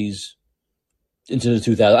 90s into the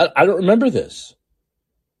 2000s. I don't remember this.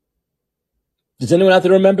 Does anyone out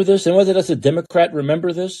there remember this? Anyone that's a Democrat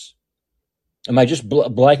remember this? Am I just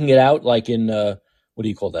blanking it out like in, what do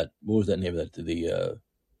you call that? What was that name of that? The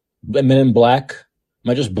Men in Black?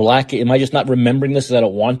 Am I just not remembering this because I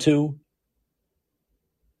don't want to?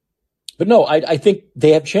 But no, I think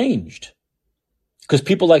they have changed. Because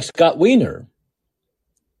people like Scott Wiener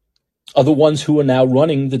are the ones who are now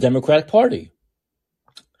running the Democratic Party.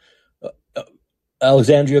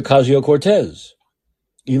 Alexandria Ocasio-Cortez,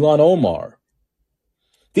 Ilhan Omar.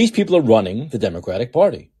 These people are running the Democratic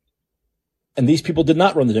Party. And these people did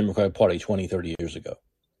not run the Democratic Party 20, 30 years ago.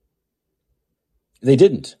 They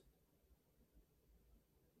didn't.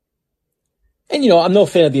 And, I'm no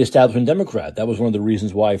fan of the establishment Democrat. That was one of the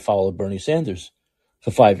reasons why I followed Bernie Sanders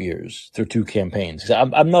for 5 years through 2 campaigns.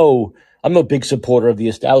 I'm no big supporter of the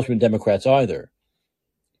establishment Democrats either.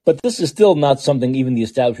 But this is still not something even the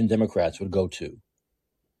establishment Democrats would go to.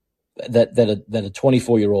 That a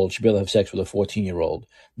 24-year-old should be able to have sex with a 14-year-old.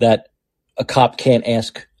 That a cop can't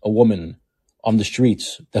ask a woman on the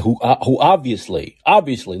streets who obviously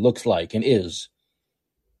looks like and is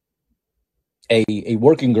a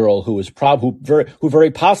working girl who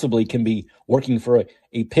very possibly can be working for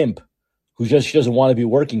a pimp who she doesn't want to be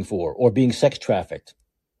working for, or being sex trafficked.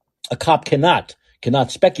 A cop cannot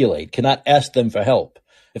speculate, cannot ask them for help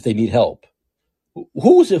if they need help.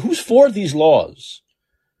 Who's for these laws?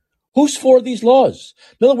 Who's for these laws?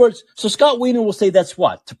 In other words, so Scott Wiener will say that's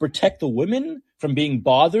what? To protect the women from being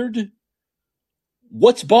bothered?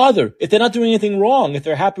 What's bother? If they're not doing anything wrong, if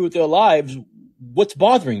they're happy with their lives, what's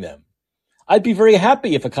bothering them? I'd be very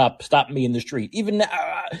happy if a cop stopped me in the street, even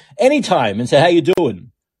anytime, and said, "How you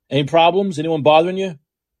doing? Any problems? Anyone bothering you?"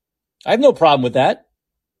 I have no problem with that.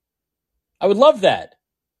 I would love that.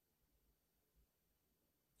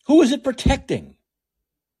 Who is it protecting?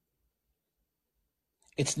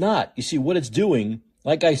 It's not. You see, what it's doing,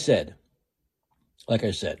 like I said,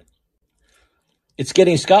 it's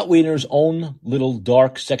getting Scott Wiener's own little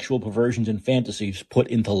dark sexual perversions and fantasies put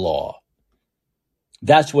into law.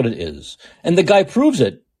 That's what it is. And the guy proves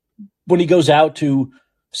it when he goes out to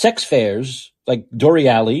sex fairs like Dory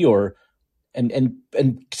Alley and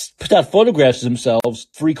puts out photographs of themselves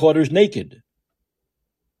 3/4 naked.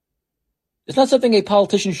 It's not something a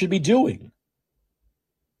politician should be doing.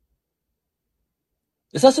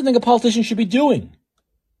 It's not something a politician should be doing.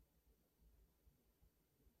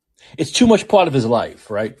 It's too much part of his life,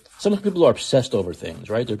 right? Some people are obsessed over things,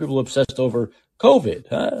 right? There are people obsessed over COVID,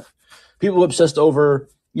 huh? People obsessed over,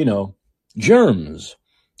 germs.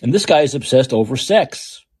 And this guy is obsessed over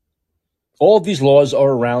sex. All of these laws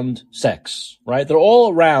are around sex, right? They're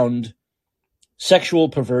all around sexual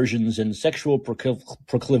perversions and sexual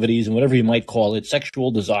proclivities and whatever you might call it,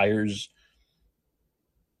 sexual desires.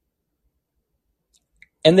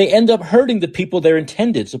 And they end up hurting the people they're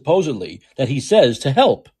intended, supposedly, that he says to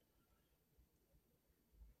help.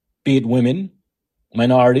 Be it women,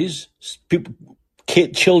 minorities, people,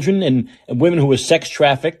 children and women who are sex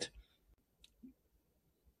trafficked,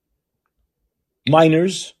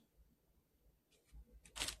 minors.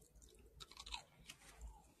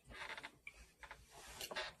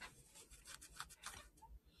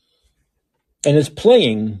 And it's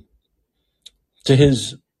playing to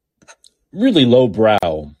his really lowbrow,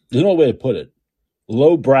 there's no way to put it,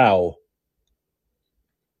 lowbrow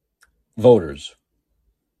voters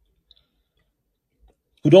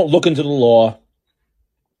who don't look into the law,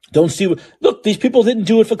 don't see look, these people didn't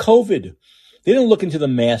do it for COVID. They didn't look into the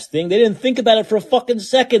mask thing. They didn't think about it for a fucking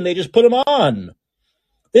second. They just put them on.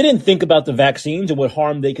 They didn't think about the vaccines and what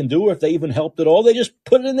harm they can do, or if they even helped at all. They just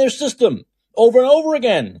put it in their system over and over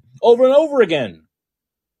again, over and over again.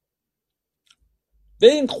 They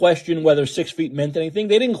didn't question whether 6 feet meant anything.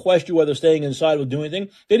 They didn't question whether staying inside would do anything.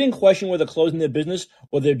 They didn't question whether closing their business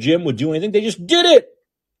or their gym would do anything. They just did it.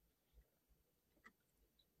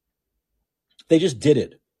 They just did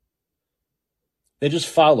it. They just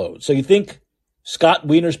followed. So you think Scott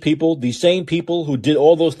Wiener's people, the same people who did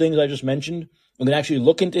all those things I just mentioned, are going to actually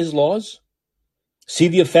look into his laws, see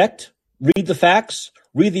the effect, read the facts,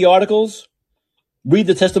 read the articles, read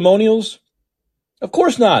the testimonials? Of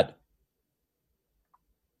course not.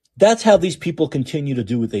 That's how these people continue to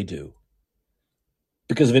do what they do.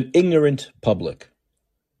 Because of an ignorant public.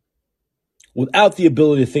 Without the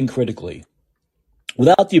ability to think critically.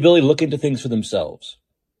 Without the ability to look into things for themselves.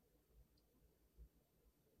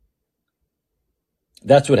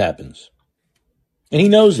 That's what happens. And he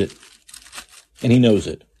knows it. And he knows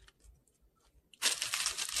it.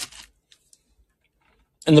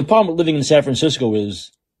 And the problem with living in San Francisco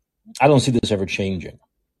is I don't see this ever changing.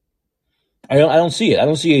 I don't see it. I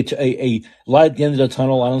don't see a light at the end of the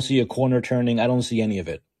tunnel. I don't see a corner turning. I don't see any of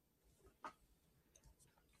it.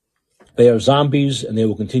 They are zombies, and they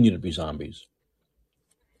will continue to be zombies.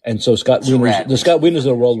 And so the Scott Wieners of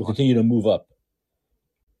the world will continue to move up.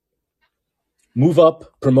 Move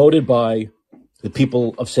up, promoted by the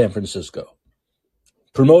people of San Francisco.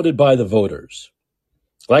 Promoted by the voters.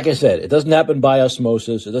 Like I said, it doesn't happen by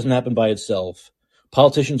osmosis. It doesn't happen by itself.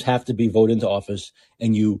 Politicians have to be voted into office,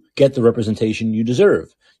 and you get the representation you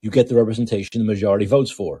deserve. You get the representation the majority votes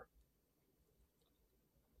for.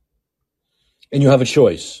 And you have a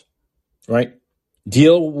choice, right?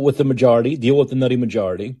 Deal with the majority, deal with the nutty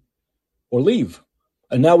majority, or leave.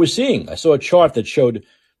 And now we're seeing, I saw a chart that showed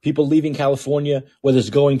people leaving California, whether it's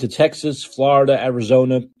going to Texas, Florida,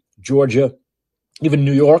 Arizona, Georgia, even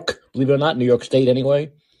New York, believe it or not, New York State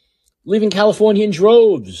anyway, leaving California in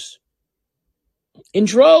droves. In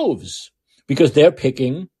droves. Because they're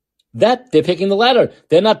picking the latter.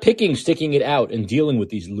 They're not picking sticking it out and dealing with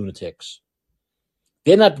these lunatics.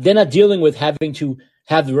 They're not dealing with having to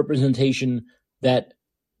have the representation that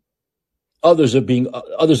others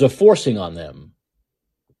are forcing on them.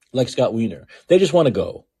 Like Scott Wiener. They just want to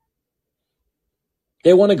go.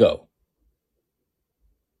 They want to go.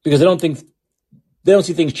 Because they don't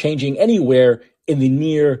see things changing anywhere in the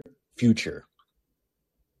near future.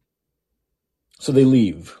 So they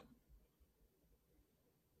leave.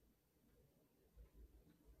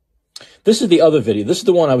 This is the other video. This is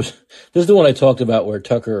the one I talked about where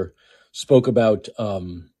Tucker spoke about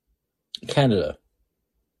Canada.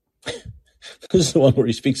 This is the one where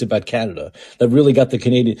he speaks about Canada. That really got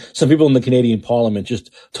some people in the Canadian Parliament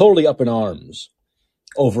just totally up in arms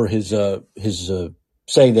over his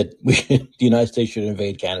saying that the United States should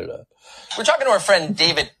invade Canada. We're talking to our friend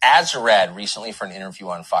David Azarad recently for an interview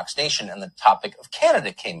on Fox Nation, and the topic of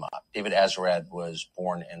Canada came up. David Azarad was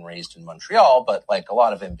born and raised in Montreal, but like a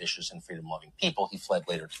lot of ambitious and freedom-loving people, he fled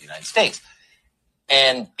later to the United States.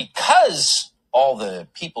 And because all the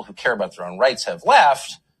people who care about their own rights have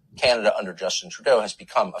left, Canada under Justin Trudeau has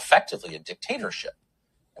become effectively a dictatorship.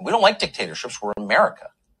 And we don't like dictatorships. We're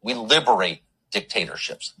America. We liberate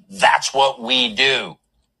dictatorships. That's what we do.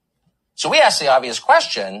 So we asked the obvious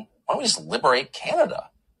question, why don't we just liberate Canada?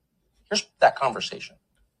 Here's that conversation.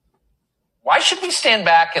 Why should we stand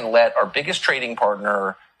back and let our biggest trading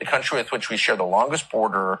partner, the country with which we share the longest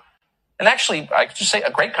border, and actually, I could just say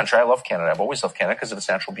a great country. I love Canada. I've always loved Canada because of its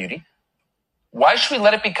natural beauty. Why should we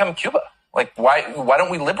let it become Cuba? Like, why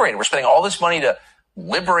don't we liberate it? We're spending all this money to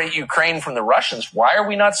liberate Ukraine from the Russians. Why are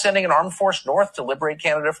we not sending an armed force north to liberate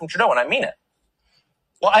Canada from Trudeau? And I mean it.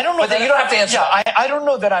 Well, I don't know. But you don't have to answer. Yeah, I don't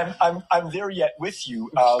know that I'm there yet with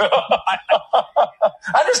you. I'm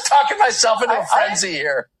just talking myself into a frenzy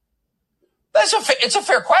here. It's a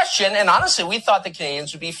fair question, and honestly, we thought the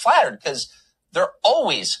Canadians would be flattered because they're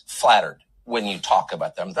always flattered when you talk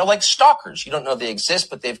about them. They're like stalkers. You don't know they exist,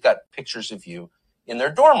 but they've got pictures of you in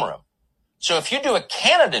their dorm room. So if you do a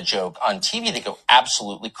Canada joke on TV, they go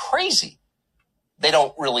absolutely crazy. They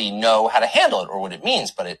don't really know how to handle it or what it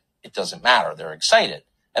means, but it doesn't matter. They're excited.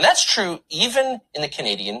 And that's true even in the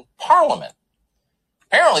Canadian Parliament.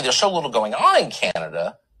 Apparently, there's so little going on in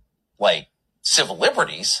Canada, like civil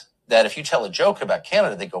liberties, that if you tell a joke about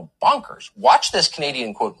Canada, they go bonkers. Watch this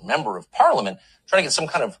Canadian, quote, member of Parliament trying to get some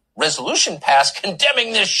kind of resolution passed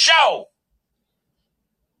condemning this show.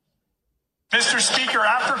 Mr. Speaker,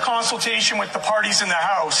 after consultation with the parties in the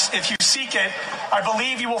House, if you seek it, I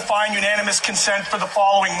believe you will find unanimous consent for the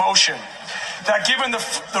following motion. that given the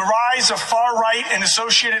rise of far-right and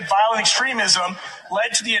associated violent extremism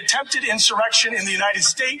led to the attempted insurrection in the United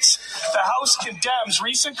States, the House condemns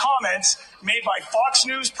recent comments made by Fox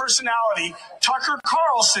News personality Tucker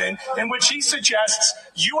Carlson, in which he suggests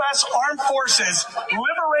U.S. armed forces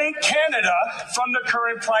liberate Canada from the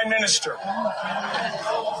current Prime Minister.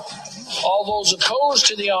 All those opposed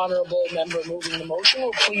to the honourable member moving the motion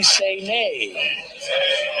will please say nay.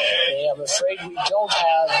 Nay, I'm afraid we don't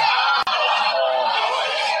have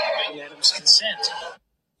unanimous consent.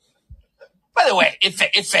 By the way,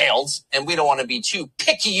 it fails, and we don't want to be too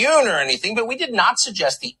picayune or anything, but we did not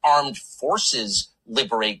suggest the armed forces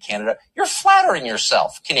liberate Canada. You're flattering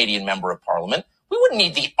yourself, Canadian Member of Parliament. We wouldn't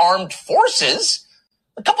need the armed forces.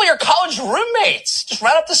 A couple of your college roommates just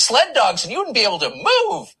round up the sled dogs and you wouldn't be able to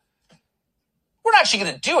move. We're not actually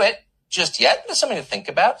going to do it just yet. There's something to think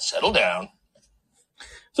about. Settle down.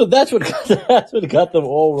 So that's what got them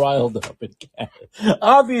all riled up in Canada.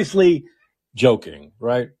 Obviously joking,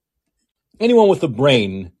 right? Anyone with a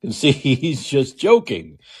brain can see he's just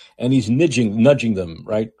joking, and he's nudging them,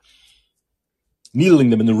 right? Needling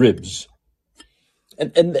them in the ribs.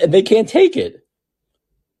 And they can't take it.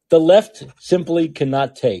 The left simply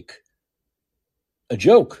cannot take a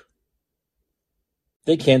joke.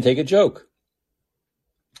 They can't take a joke.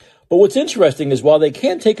 But what's interesting is while they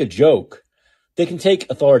can't take a joke, they can take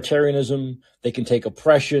authoritarianism, they can take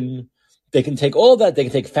oppression, they can take all of that, they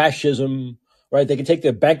can take fascism, right? They can take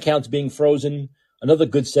their bank accounts being frozen. Another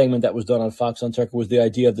good segment that was done on Fox on Tucker was the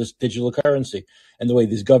idea of this digital currency and the way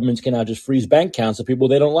these governments can now just freeze bank accounts of people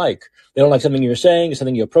they don't like. They don't like something you're saying,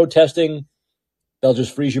 something you're protesting. They'll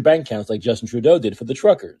just freeze your bank accounts like Justin Trudeau did for the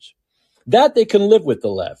truckers. That they can live with, the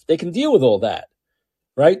left. They can deal with all that,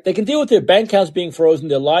 right? They can deal with their bank accounts being frozen,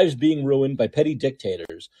 their lives being ruined by petty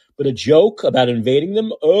dictators. But a joke about invading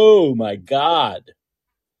them? Oh, my God.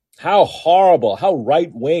 How horrible. How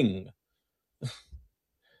right-wing.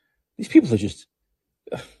 These people are just...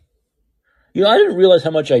 I didn't realize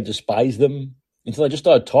how much I despise them until I just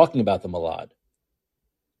started talking about them a lot.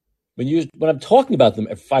 When I'm talking about them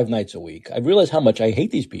 5 nights a week, I realize how much I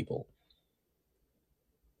hate these people.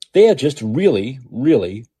 They are just really,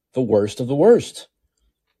 really the worst of the worst.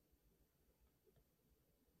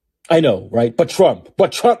 I know, right? But Trump,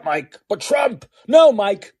 Mike, but Trump. No,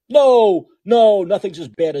 Mike, no, nothing's as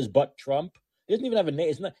bad as but Trump. He doesn't even have a name.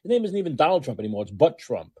 His name isn't even Donald Trump anymore. It's but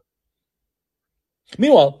Trump.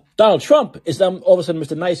 Meanwhile, Donald Trump is all of a sudden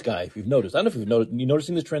Mr. Nice Guy, if you've noticed. I don't know if you've noticed. You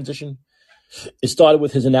noticing this transition? It started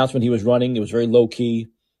with his announcement he was running. It was very low-key.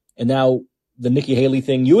 And now the Nikki Haley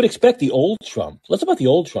thing. You would expect the old Trump. Let's talk about the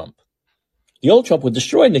old Trump. The old Trump would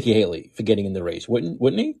destroy Nikki Haley for getting in the race, wouldn't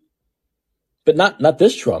he? But not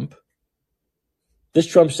this Trump. This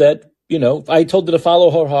Trump said, I told her to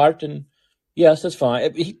follow her heart, and yes, that's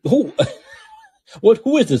fine.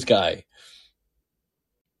 Who is this guy?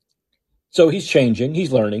 So he's changing.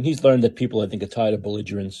 He's learning. He's learned that people, I think, are tired of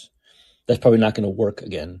belligerence. That's probably not going to work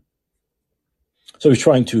again. So he's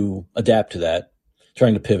trying to adapt to that,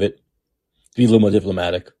 trying to pivot, be a little more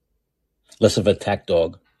diplomatic, less of an attack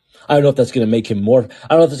dog. I don't know if that's going to make him more. I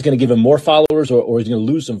don't know if it's going to give him more followers or he's going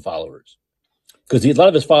to lose some followers. Because a lot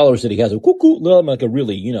of his followers that he has are like a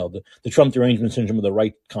really, the Trump derangement syndrome of the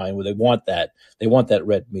right kind, where they want that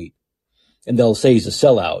red meat. And they'll say he's a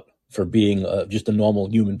sellout for being just a normal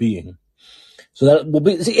human being. So that will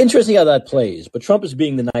be interesting how that plays. But Trump is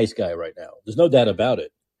being the nice guy right now. There's no doubt about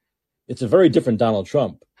it. It's a very different Donald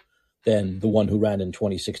Trump than the one who ran in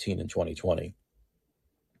 2016 and 2020.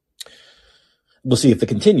 We'll see if it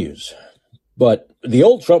continues. But the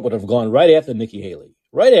old Trump would have gone right after Nikki Haley,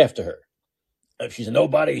 right after her. She's a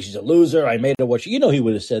nobody. She's a loser. I made her what he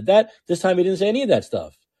would have said that. This time he didn't say any of that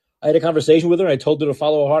stuff. I had a conversation with her, and I told her to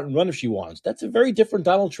follow her heart and run if she wants. That's a very different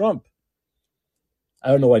Donald Trump. I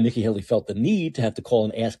don't know why Nikki Haley felt the need to have to call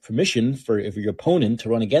and ask permission for your opponent to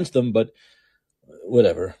run against them, but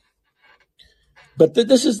whatever. But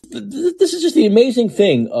this is just the amazing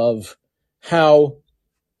thing of how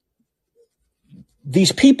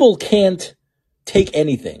these people can't take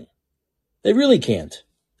anything. They really can't.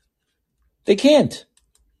 They can't.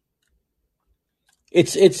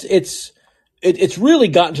 It's really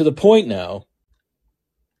gotten to the point now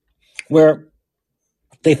where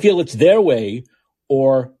they feel it's their way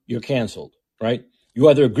or you're canceled, right? You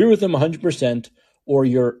either agree with them 100% or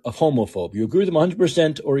you're a homophobe. You agree with them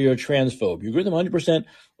 100% or you're a transphobe. You agree with them 100%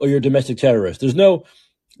 or you're a domestic terrorist.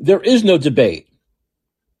 There is no debate.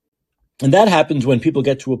 And that happens when people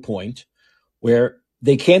get to a point where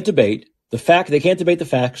they can't debate the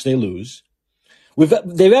facts, they lose.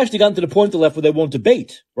 They've actually gotten to the point on the left where they won't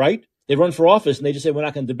debate, right? They run for office and they just say, we're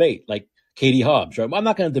not going to debate, like Katie Hobbs, right? Well, I'm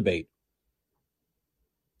not going to debate.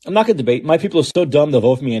 I'm not going to debate. My people are so dumb, they'll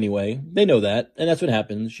vote for me anyway. They know that. And that's what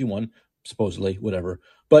happens. She won, supposedly, whatever.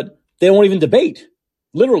 But they won't even debate,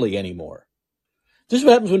 literally, anymore. This is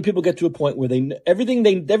what happens when people get to a point where everything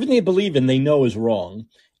they believe in, they know is wrong.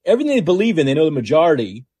 Everything they believe in, they know the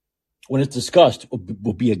majority, when it's discussed,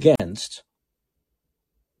 will be against.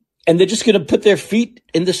 And they're just going to put their feet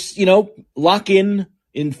in this, lock in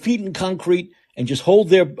feet in concrete and just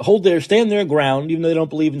stand their ground, even though they don't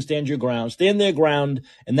believe in stand your ground, stand their ground,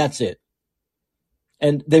 and that's it.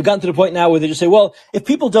 And they've gotten to the point now where they just say, well, if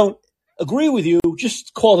people don't agree with you,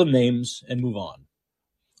 just call them names and move on.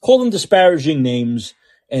 Call them disparaging names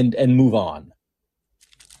and move on.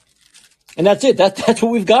 And that's it. That's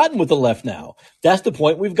what we've gotten with the left now. That's the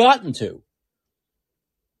point we've gotten to.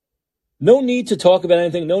 No need to talk about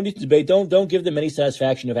anything. No need to debate. Don't give them any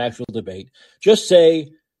satisfaction of actual debate. Just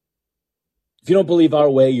say, if you don't believe our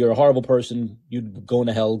way, you're a horrible person. You'd go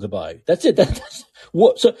into hell. Goodbye. That's it.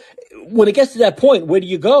 So when it gets to that point, where do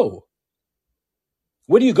you go?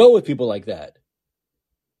 Where do you go with people like that?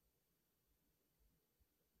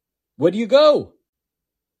 Where do you go?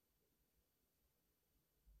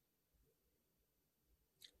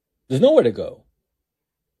 There's nowhere to go.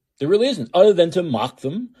 There really isn't, other than to mock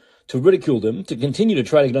them, to ridicule them, to continue to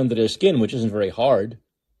try to get under their skin, which isn't very hard.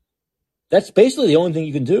 That's basically the only thing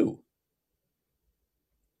you can do.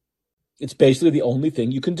 It's basically the only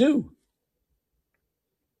thing you can do.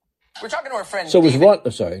 We're talking to our friend. So was Ron?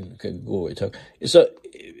 Sorry, okay, go away. So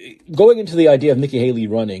going into the idea of Nikki Haley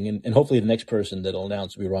running, and hopefully the next person that'll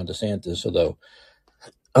announce will be Ron DeSantis. Although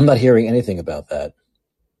I'm not hearing anything about that,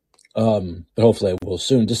 but hopefully I will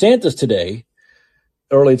soon. DeSantis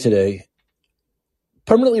early today,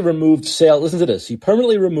 permanently removed sale. Listen to this. He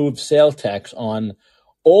permanently removed sales tax on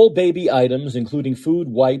all baby items, including food,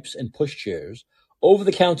 wipes, and pushchairs,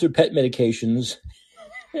 over-the-counter pet medications,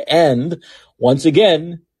 and once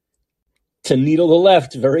again, to needle the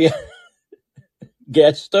left,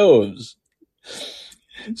 gas stoves.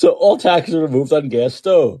 So all taxes are removed on gas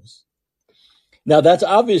stoves. Now that's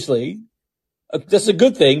a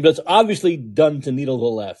good thing, but it's obviously done to needle the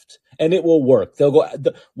left, and it will work. They'll go,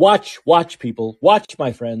 watch people, watch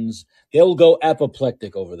my friends. They'll go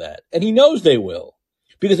apoplectic over that. And he knows they will,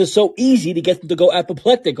 because it's so easy to get them to go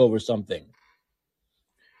apoplectic over something.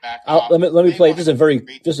 Let me play. This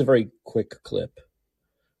is a very quick clip.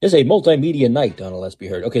 This is a multimedia night, Donald. Let's be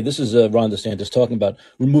heard. Okay, this is Ron DeSantis talking about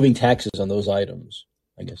removing taxes on those items,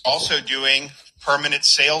 I guess. Also doing permanent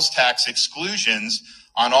sales tax exclusions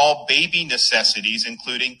on all baby necessities,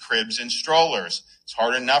 including cribs and strollers. It's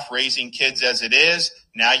hard enough raising kids as it is.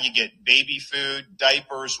 Now you get baby food,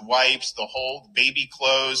 diapers, wipes, the whole baby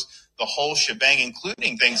clothes, the whole shebang,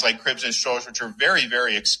 including things like cribs and strollers, which are very,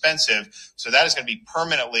 very expensive. So that is going to be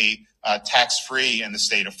permanently tax-free in the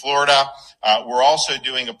state of Florida. We're also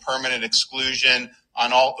doing a permanent exclusion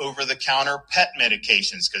on all over-the-counter pet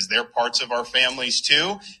medications, because they're parts of our families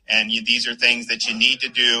too, and these are things that you need to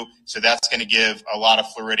do, so that's going to give a lot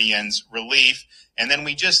of Floridians relief. And then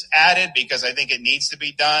we just added, because I think it needs to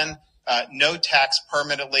be done, no tax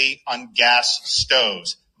permanently on gas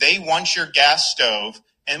stoves. They want your gas stove,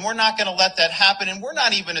 and we're not going to let that happen. And we're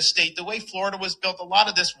not even a state. The way Florida was built, a lot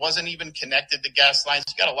of this wasn't even connected to gas lines.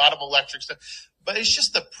 You got a lot of electric stuff. But it's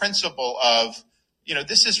just the principle of,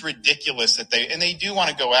 this is ridiculous that they do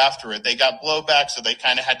want to go after it. They got blowback, so they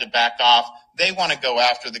kind of had to back off. They want to go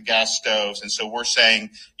after the gas stoves. And so we're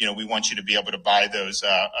saying, we want you to be able to buy those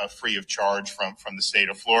free of charge from the state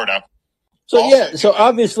of Florida. So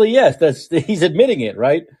obviously, yes, he's admitting it,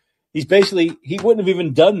 right? He wouldn't have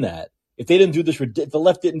even done that if they didn't do this. If the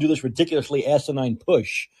left didn't do this ridiculously asinine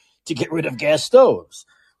push to get rid of gas stoves,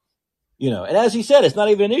 and as he said, it's not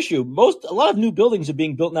even an issue. A lot of new buildings are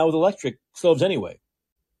being built now with electric stoves anyway,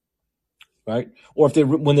 right? Or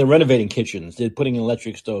when they're renovating kitchens, they're putting in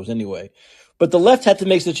electric stoves anyway. But the left had to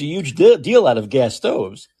make such a huge deal out of gas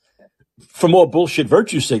stoves for more bullshit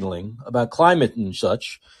virtue signaling about climate and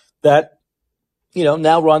such that,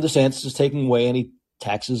 now Ron DeSantis is taking away any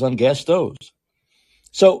taxes on gas stoves.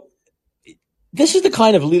 So this is the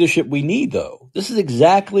kind of leadership we need, though. This is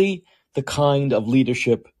exactly the kind of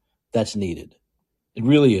leadership that's needed. It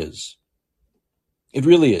really is. It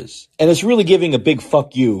really is. And it's really giving a big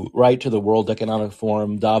fuck you, right, to the World Economic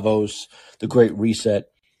Forum, Davos, the Great Reset.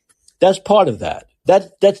 That's part of that.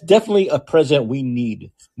 That's definitely a president we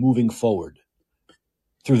need moving forward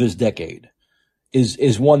through this decade,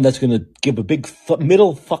 is one that's going to give a big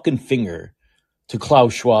middle fucking finger to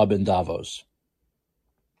Klaus Schwab and Davos.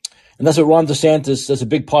 And that's what Ron DeSantis, that's a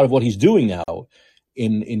big part of what he's doing now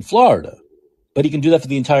in Florida. But he can do that for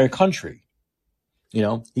the entire country. He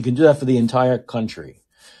can do that for the entire country.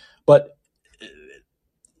 But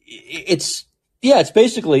it's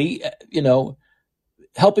basically,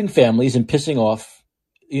 helping families and pissing off,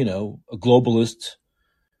 a globalist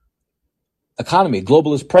economy,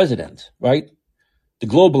 globalist president, right? The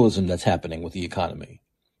globalism that's happening with the economy.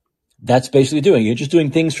 That's basically doing. You're just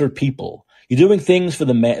doing things for people. You're doing things for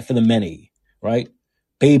the many, right?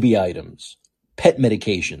 Baby items, pet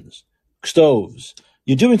medications, stoves.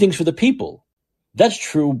 You're doing things for the people. That's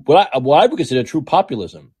true. What I would consider true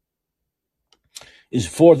populism is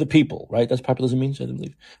for the people, right? That's populism means, I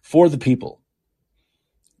believe, for the people.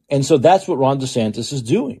 And so that's what Ron DeSantis is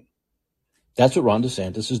doing. That's what Ron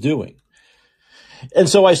DeSantis is doing. And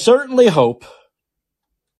so I certainly hope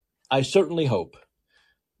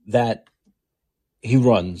that he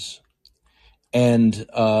runs. And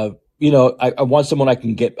I want someone I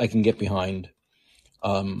can get behind.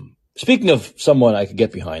 Speaking of someone I could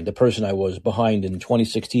get behind, the person I was behind in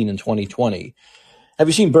 2016 and 2020. Have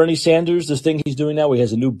you seen Bernie Sanders, this thing he's doing now where he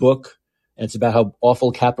has a new book and it's about how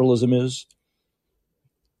awful capitalism is?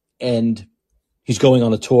 And he's going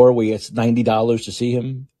on a tour where he gets $90 to see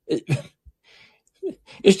him.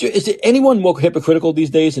 Is there anyone more hypocritical these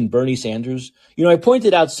days than Bernie Sanders? I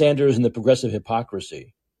pointed out Sanders and the progressive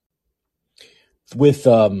hypocrisy with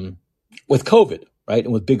COVID, right?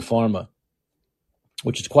 And with Big Pharma,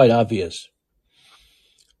 which is quite obvious.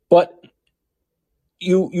 But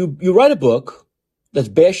you write a book that's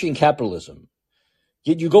bashing capitalism,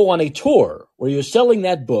 yet you go on a tour where you're selling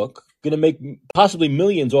that book, going to make possibly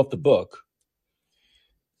millions off the book,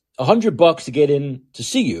 $100 to get in to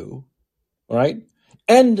see you, right?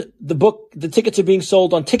 And the tickets are being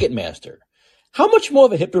sold on Ticketmaster. How much more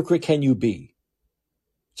of a hypocrite can you be?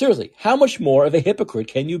 Seriously, how much more of a hypocrite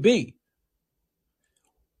can you be?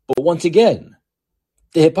 But once again,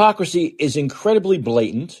 the hypocrisy is incredibly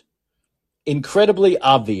blatant, incredibly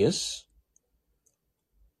obvious.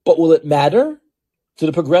 But will it matter to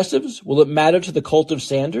the progressives? Will it matter to the cult of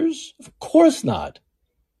Sanders? Of course not.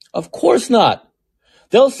 Of course not.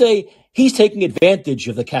 They'll say he's taking advantage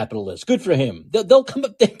of the capitalists. Good for him. They'll come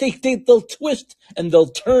up, they'll twist and they'll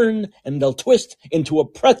turn and they'll twist into a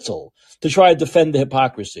pretzel to try to defend the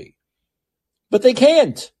hypocrisy. But they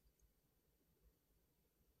can't.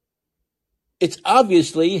 It's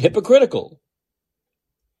obviously hypocritical.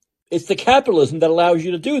 It's the capitalism that allows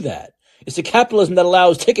you to do that. It's the capitalism that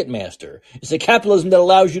allows Ticketmaster. It's the capitalism that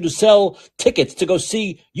allows you to sell tickets to go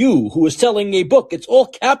see you who is selling a book. It's all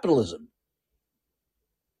capitalism.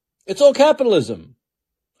 It's all capitalism.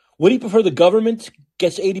 Would you prefer the government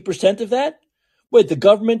gets 80% of that? Wait, the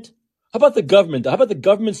government? How about the government? How about the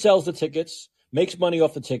government sells the tickets, makes money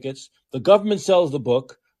off the tickets. The government sells the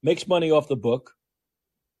book, makes money off the book.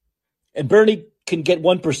 And Bernie can get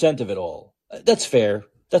 1% of it all. That's fair.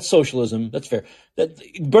 That's socialism. That's fair.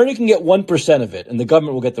 Bernie can get 1% of it, and the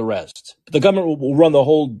government will get the rest. The government will run the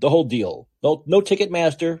whole deal. No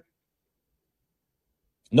Ticketmaster.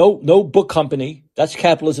 No book company. That's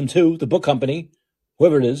capitalism too. The book company,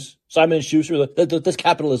 whoever it is, Simon and Schuster. That's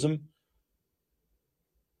capitalism.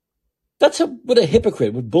 That's what a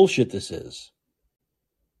hypocrite, what bullshit this is.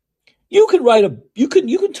 You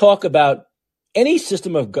can talk about any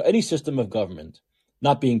system of government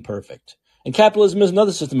not being perfect. And capitalism is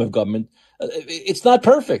another system of government. It's not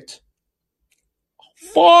perfect.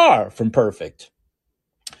 Far from perfect.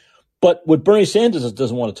 But what Bernie Sanders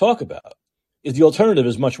doesn't want to talk about is the alternative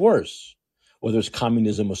is much worse. Whether it's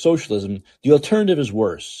communism or socialism, the alternative is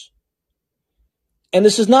worse. And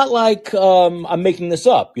this is not like I'm making this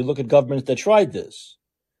up. You look at governments that tried this.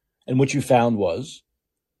 And what you found was,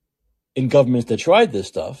 in governments that tried this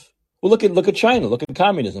stuff, well, look at China, look at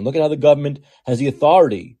communism, look at how the government has the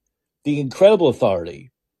authority, the incredible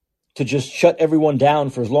authority to just shut everyone down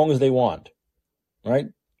for as long as they want, right?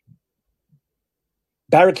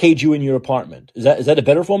 Barricade you in your apartment. Is that a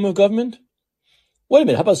better form of government? Wait a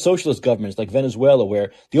minute. How about socialist governments like Venezuela,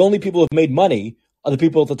 where the only people who have made money are the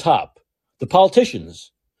people at the top, the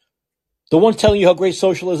politicians, the ones telling you how great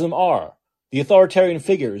socialism are, the authoritarian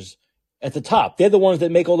figures at the top. They're the ones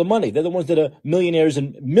that make all the money. They're the ones that are millionaires,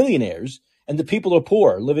 and the people are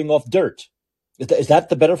poor, living off dirt. Is that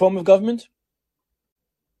the better form of government?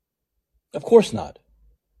 Of course not.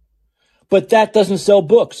 But that doesn't sell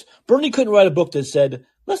books. Bernie couldn't write a book that said,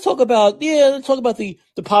 let's talk about the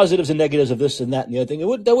positives and negatives of this and that and the other thing.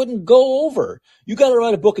 That wouldn't go over. You got to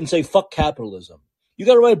write a book and say, fuck capitalism. You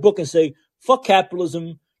got to write a book and say, fuck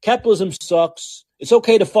capitalism. Capitalism sucks. It's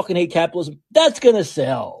okay to fucking hate capitalism. That's going to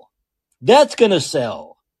sell. That's going to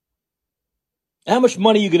sell. How much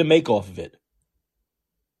money are you going to make off of it?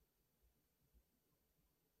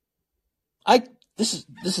 This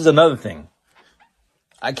is another thing.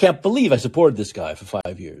 I can't believe I supported this guy for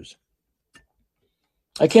 5 years.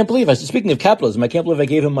 I can't believe speaking of capitalism, I can't believe I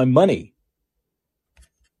gave him my money.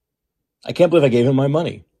 I can't believe I gave him my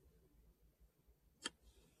money.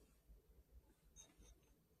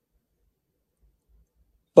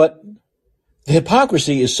 But the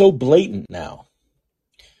hypocrisy is so blatant now.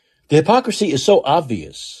 The hypocrisy is so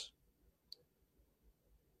obvious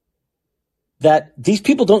that these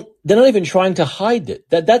people they're not even trying to hide it.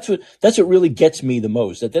 That's what really gets me the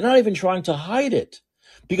most, that they're not even trying to hide it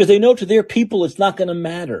because they know to their people it's not going to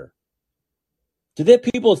matter. To their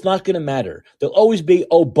people, it's not going to matter. They'll always be,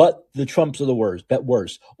 oh, but the Trumps are the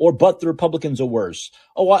worst, or but the Republicans are worse.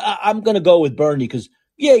 Oh, I'm going to go with Bernie because,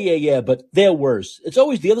 yeah, but they're worse. It's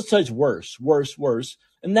always the other side's worse.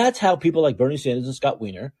 And that's how people like Bernie Sanders and Scott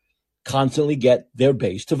Wiener constantly get their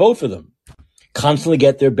base to vote for them, constantly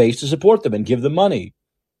get their base to support them and give them money.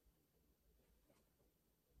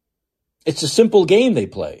 It's a simple game they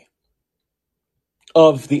play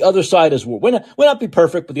of the other side is worse. We're not be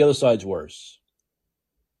perfect, but the other side's worse.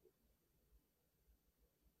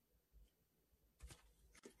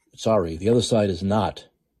 Sorry, the other side is not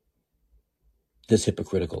this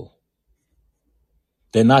hypocritical.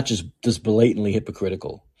 They're not just this blatantly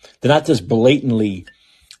hypocritical. They're not this blatantly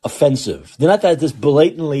offensive. They're not this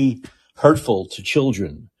blatantly hurtful to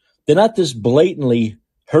children. They're not this blatantly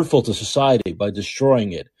hurtful to society by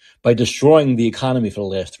destroying it, by destroying the economy for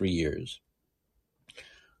the last 3 years,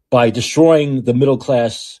 by destroying the middle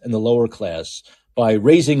class and the lower class, by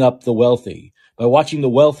raising up the wealthy, by watching the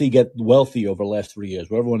wealthy get wealthy over the last 3 years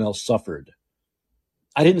where everyone else suffered.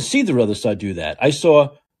 I didn't see the other side do that. I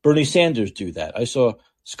saw Bernie Sanders do that. I saw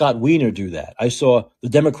Scott Wiener do that. I saw the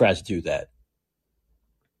Democrats do that.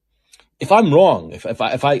 If I'm wrong, if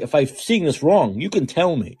I'm seeing this wrong, you can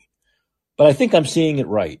tell me. But I think I'm seeing it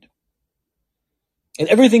right. And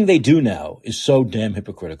everything they do now is so damn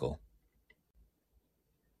hypocritical.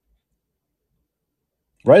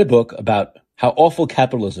 Write a book about how awful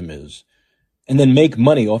capitalism is, and then make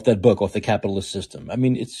money off that book, off the capitalist system. I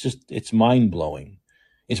mean, it's mind-blowing.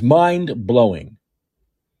 It's mind-blowing.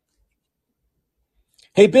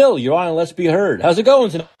 Hey, Bill, you're on Let's Be Heard. How's it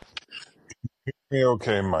going tonight?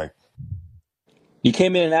 Okay, Mike. You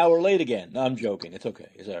came in an hour late again. No, I'm joking. It's okay.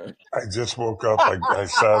 Is that right? I just woke up. I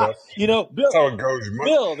sat up. Bill, That's how it goes.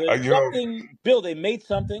 Bill, they made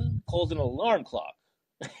something called an alarm clock.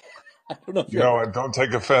 I don't know if don't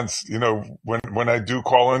take offense. When I do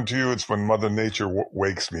call into you, it's when Mother Nature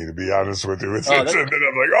wakes me, to be honest with you. And then I'm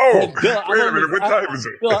like, Bill, wait a minute, what time is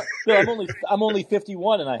it? Bill, I'm only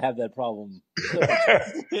 51 and I have that problem.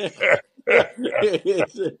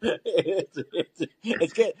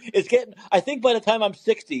 It's getting. I think by the time I'm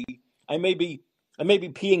 60, I may be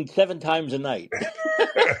peeing 7 times a night.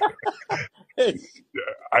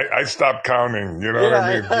 I stopped counting. You know what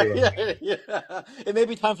I mean? Yeah. It may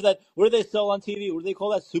be time for that. What do they sell on TV? What do they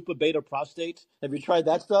call that? Super beta prostate? Have you tried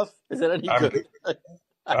that stuff? Is that any good?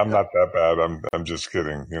 I'm not that bad. I'm just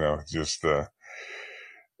kidding.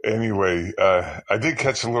 Anyway, I did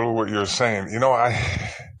catch a little what you're saying. You know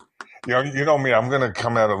me. I'm going to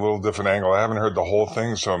come at a little different angle. I haven't heard the whole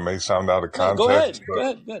thing, so it may sound out of context. Go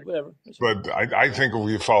ahead. Whatever. But I think if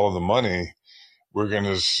we follow the money, we're going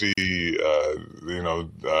to see,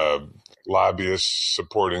 lobbyists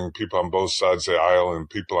supporting people on both sides of the aisle, and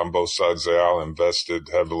people on both sides of the aisle invested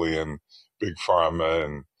heavily in big pharma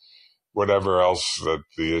and whatever else that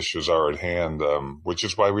the issues are at hand, which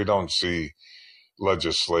is why we don't see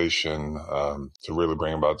legislation to really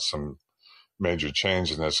bring about some major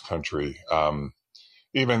change in this country.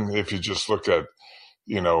 Even if you just look at,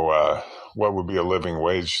 what would be a living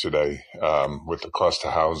wage today with the cost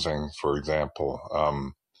of housing, for example.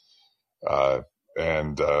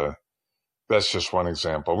 And that's just one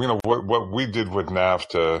example. What we did with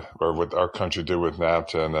NAFTA, or what our country did with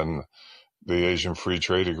NAFTA, and then the Asian free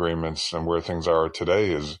trade agreements and where things are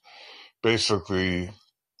today is basically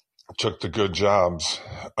took the good jobs,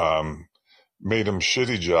 made them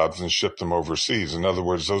shitty jobs and shipped them overseas. In other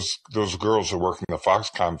words, those girls who work in the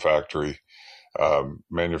Foxconn factory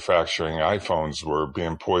manufacturing iPhones were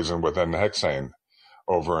being poisoned with N-hexane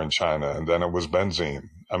over in China, and then it was benzene.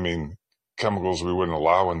 I mean, chemicals we wouldn't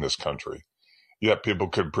allow in this country. Yet people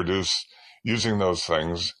could produce using those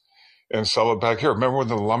things and sell it back here. Remember when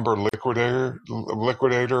the lumber liquidator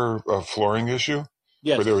flooring issue?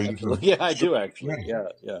 Yes, yeah, I do actually. Yeah.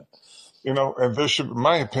 And in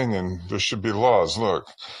my opinion, there should be laws. Look,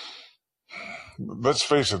 let's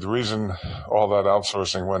face it, the reason all that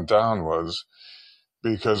outsourcing went down was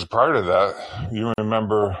because prior to that, you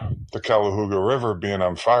remember the Cuyahoga River being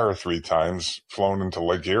on fire 3 times, flown into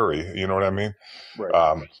Lake Erie. You know what I mean?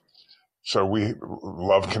 Right. So we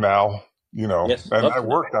Love Canal, yes, and I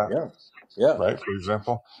worked on. Yeah. Yeah. right, for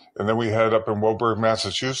example. And then we had up in Woburn,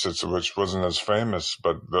 Massachusetts, which wasn't as famous,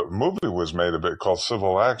 but the movie was made of it called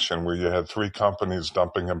Civil Action, where you had 3 companies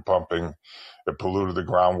dumping and pumping. It polluted the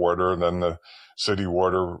groundwater, and then the city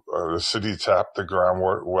tapped the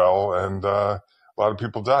groundwater well, and a lot of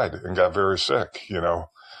people died and got very sick, and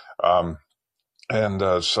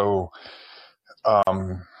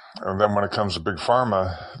then when it comes to Big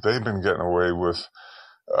Pharma, they've been getting away with,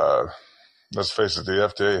 let's face it, the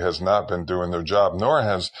FDA has not been doing their job, nor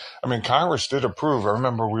has, Congress did approve. I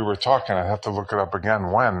remember we were talking, I have to look it up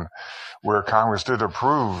again where Congress did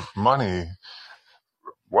approve money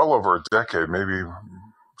well over a decade, maybe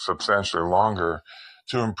substantially longer,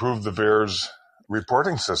 to improve the VAERS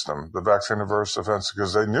reporting system, the vaccine adverse events,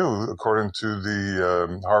 because they knew, according to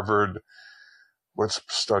the Harvard, what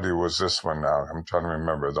study was this one now? I'm trying to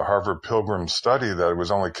remember. The Harvard Pilgrim study, that it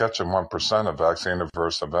was only catching 1% of vaccine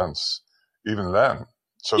adverse events, even then.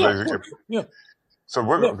 So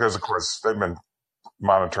because of course they've been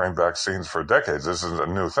monitoring vaccines for decades. This is a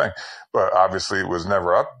new thing, but obviously it was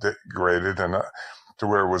never upgraded and to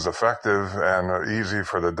where it was effective and easy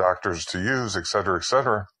for the doctors to use, et cetera,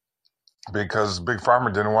 because Big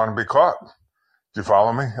Pharma didn't want to be caught. Do you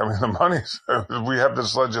follow me? The money's, we have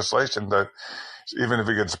this legislation that even if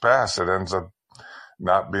it gets passed, it ends up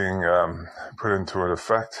not being put into an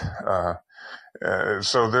effect.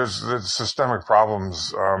 So there's systemic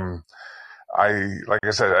problems. Like I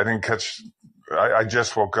said, I didn't catch. I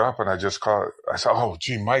just woke up and I just caught. I said, "Oh,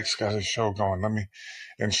 gee, Mike's got his show going. Let me."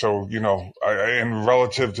 And so, and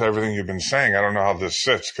relative to everything you've been saying, I don't know how this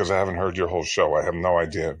sits because I haven't heard your whole show. I have no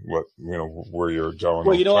idea where you're going.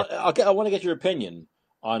 Well, I want to get your opinion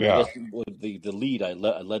on, I guess, the lead I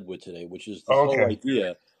led with today, which is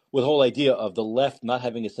this whole idea of the left not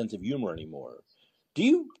having a sense of humor anymore.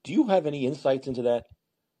 Do you have any insights into that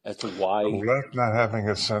as to why the left not having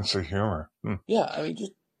a sense of humor? Yeah,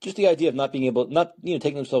 just the idea of not being able, not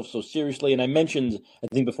taking themselves so seriously. And I mentioned, I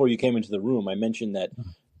think before you came into the room, I mentioned that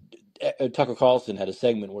Tucker Carlson had a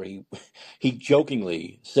segment where he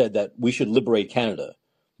jokingly said that we should liberate Canada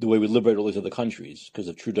the way we liberate all these other countries because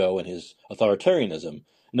of Trudeau and his authoritarianism.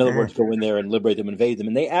 In other words, go in there and liberate them, invade them.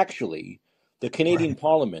 And they actually, the Canadian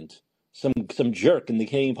Parliament, some jerk in the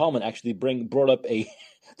Canadian Parliament actually brought up a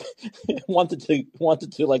wanted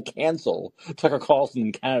to like cancel Tucker Carlson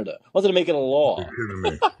in Canada. Wanted to make it a law. You're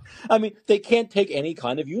kidding me. They can't take any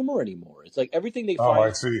kind of humor anymore. It's like everything they find.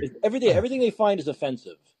 I see. Everything they find is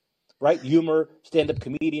offensive. Right? Humor, stand-up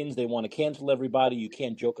comedians, they want to cancel everybody. You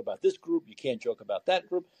can't joke about this group. You can't joke about that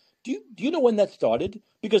group. Do you know when that started?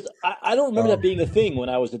 Because I don't remember that being a thing when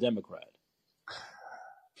I was a Democrat.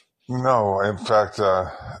 No, in fact, I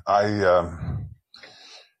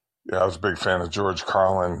was a big fan of George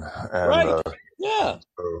Carlin. And, right. Yeah.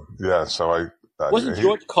 So wasn't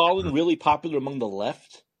George Carlin really popular among the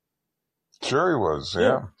left? Sure he was,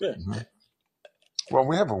 yeah. Mm-hmm. Well,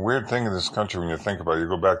 we have a weird thing in this country when you think about it. You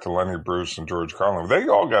go back to Lenny Bruce and George Carlin. They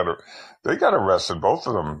got arrested, both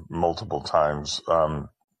of them, multiple times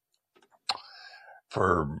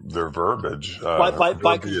for their verbiage.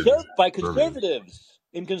 By conservatives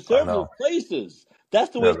in conservative places.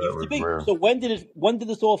 That's the way it used to be. Weird. So when did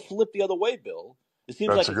this all flip the other way, Bill? It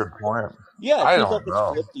seems that's a good point. Yeah, I seems don't like know.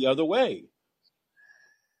 It's flipped the other way.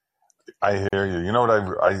 I hear you. You know what?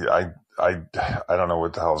 I don't know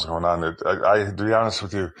what the hell's going on. To be honest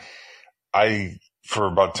with you, for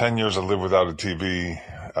about 10 years, I lived without a TV.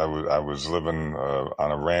 I was living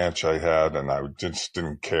on a ranch I had, and I just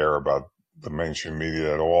didn't care about the mainstream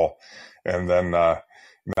media at all. And then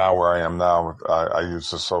now where I am now, I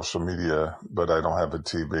use the social media, but I don't have a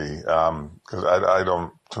TV because I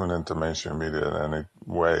don't tune into mainstream media in any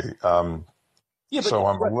way. So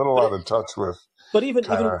I'm a little out of touch with. But even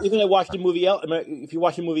I watched the movie. If you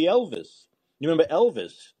watch the movie Elvis, you remember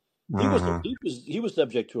Elvis? He was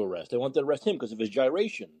subject to arrest. They wanted to arrest him because of his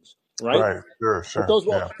gyrations, right? Right, sure.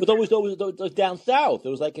 But those down south. It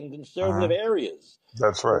was like in conservative areas.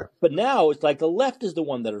 That's right. But now it's like the left is the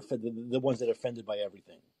ones that are offended by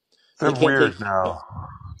everything. They're weird now.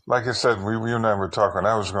 Like I said, you and I were talking. When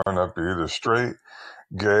I was growing up, you're either straight,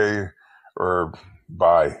 gay, or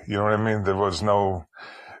bi. You know what I mean? There was no.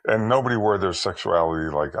 And nobody wore their sexuality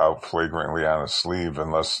like out flagrantly on a sleeve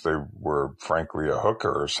unless they were frankly a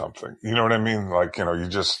hooker or something. You know what I mean? Like, or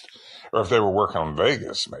if they were working on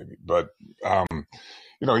Vegas maybe. But,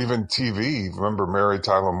 even TV, remember Mary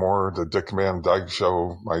Tyler Moore, the Dick Van Dyke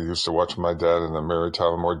Show I used to watch with my dad, and then Mary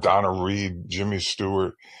Tyler Moore, Donna Reed, Jimmy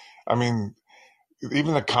Stewart. I mean,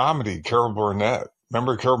 even the comedy, Carol Burnett.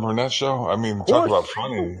 Remember Carol Burnett's show? I mean, talk about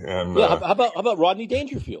funny. And how about Rodney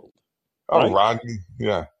Dangerfield? Oh, right? Rodney,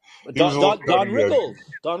 yeah. He was a little Don cutting edge. Rickles.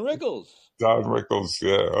 Don Rickles. Don Rickles,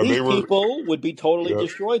 yeah. These They were, people would be totally yeah.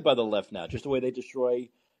 destroyed by the left now, just the way they destroy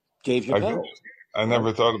Dave I guess. Chappelle. I Right?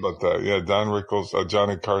 never thought about that. Yeah, Don Rickles,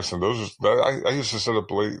 Johnny Carson. I used to sit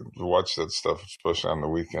up late to watch that stuff, especially on the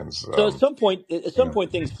weekends. So at some point, Yeah,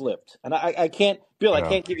 things flipped, and I can't, Bill, I yeah,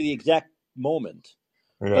 can't give you the exact moment,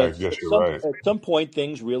 yeah. but I guess you're right. at some point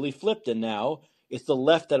things really flipped, and now it's the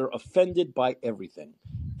left that are offended by everything.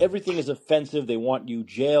 Everything is offensive. They want you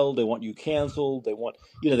jailed. They want you canceled. They want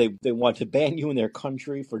they want to ban you in their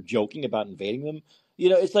country for joking about invading them.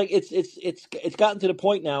 It's like it's gotten to the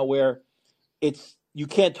point now where it's you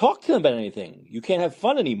can't talk to them about anything. You can't have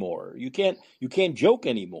fun anymore. You can't joke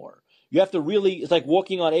anymore. You have to really. It's like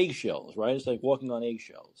walking on eggshells, right? It's like walking on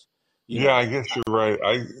eggshells. Yeah, I guess you're right.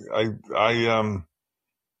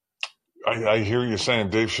 I hear you saying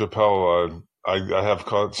Dave Chappelle. I have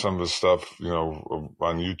caught some of his stuff,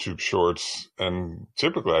 on YouTube Shorts, and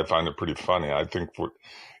typically I find it pretty funny. I think,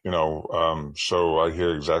 so I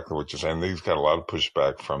hear exactly what you're saying. He's got a lot of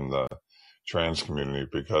pushback from the trans community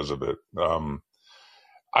because of it.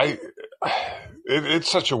 I,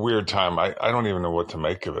 it's such a weird time. I don't even know what to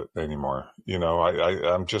make of it anymore.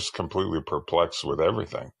 I'm just completely perplexed with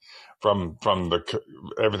everything, from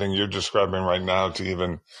everything you're describing right now to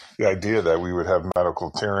even the idea that we would have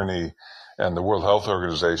medical tyranny, and the World Health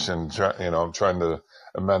Organization, trying to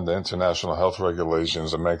amend the international health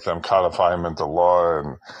regulations and make them codify them into law,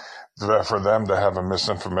 and for them to have a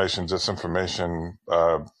disinformation,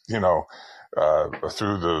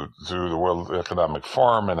 through the World Economic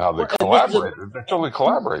Forum, and how they collaborate. They totally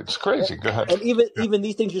collaborate. It's crazy. Go ahead. And even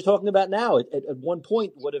these things you're talking about now, at one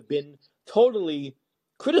point would have been totally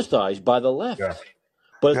criticized by the left. Yeah.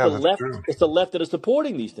 But it's Yeah, the that's left. true. It's the left that is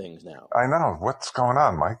supporting these things now. I know. What's going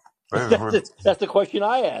on, Mike? That's the question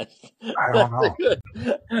I asked. I don't know.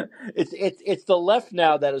 It's the left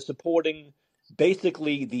now that is supporting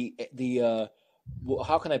basically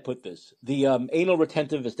how can I put this? The anal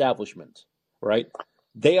retentive establishment, right?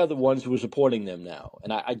 They are the ones who are supporting them now,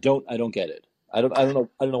 and I don't get it. I don't know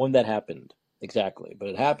when that happened exactly, but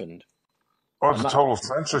it happened. Well, it's a total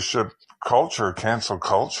censorship culture, cancel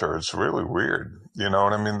culture. It's really weird. You know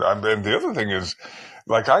what I mean? And the other thing is,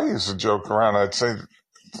 like, I used to joke around. I'd say,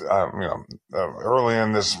 early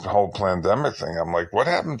in this whole pandemic thing, I'm like, what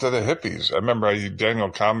happened to the hippies? I remember Daniel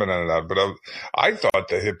commented on that, but I thought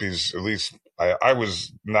the hippies, at least I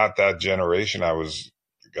was not that generation. I was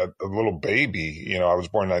a little baby, I was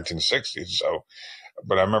born in 1960. So,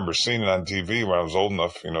 but I remember seeing it on TV when I was old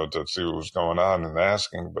enough, to see what was going on and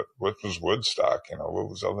asking, but what was Woodstock? What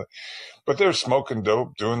was all that? But they're smoking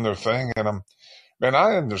dope, doing their thing. And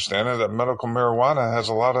I understand it, that medical marijuana has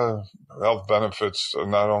a lot of health benefits,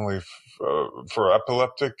 not only for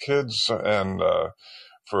epileptic kids and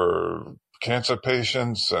for cancer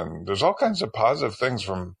patients. And there's all kinds of positive things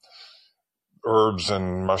from herbs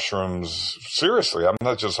and mushrooms. Seriously, I'm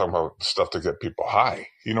not just talking about stuff to get people high.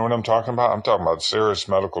 You know what I'm talking about? I'm talking about serious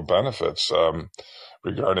medical benefits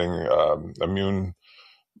regarding immune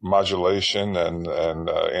modulation and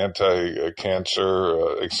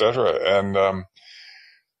anti-cancer, et cetera. And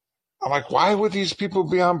I'm like, why would these people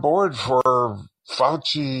be on board for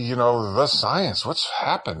Fauci, the science? What's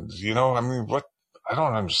happened? What? I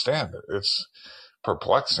don't understand it. It's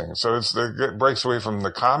perplexing. So it breaks away from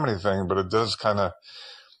the comedy thing, but it does kind of,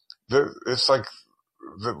 it's like,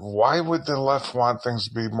 why would the left want things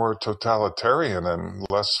to be more totalitarian and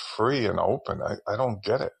less free and open? I don't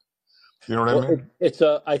get it. You know what I mean?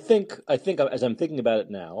 I think as I'm thinking about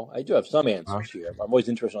it now, I do have some answers here. I'm always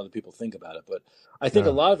interested in other people think about it, but I think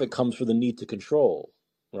a lot of it comes from the need to control,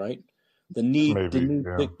 right? The need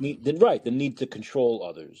to control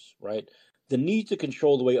others, right? The need to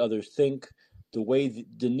control the way others think,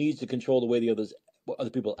 the need to control the way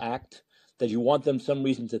other people act, that you want them some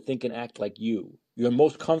reason to think and act like you. You're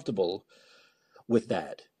most comfortable with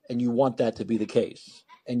that, and you want that to be the case.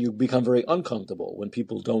 And you become very uncomfortable when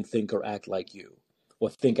people don't think or act like you or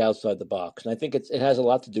think outside the box. And I think it has a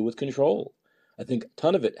lot to do with control. I think a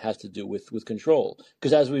ton of it has to do with control.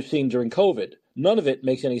 Because as we've seen during COVID, none of it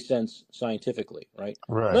makes any sense scientifically, right?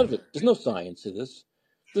 Right. None of it. There's no science to this.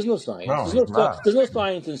 There's no science. No, there's no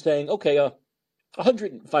science in saying, okay,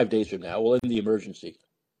 105 days from now, we'll end the emergency.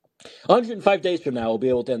 105 days from now, we'll be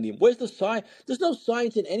able to end the... Where's the science? There's no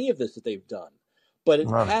science in any of this that they've done. But it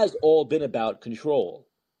has all been about control,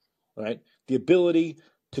 right? The ability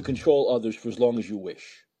to control others for as long as you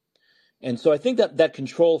wish. And so I think that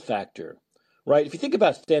control factor, right? If you think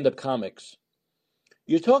about stand-up comics,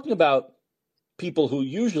 you're talking about people who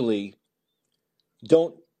usually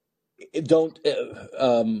don't don't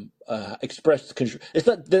express control.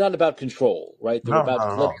 They're not about control, right? They're No, about not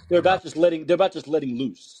just at all. they're about just letting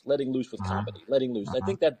loose with Mhm. comedy, letting loose. I Mhm.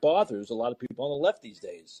 think that bothers a lot of people on the left these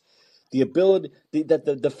days. The ability,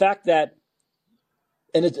 the fact that,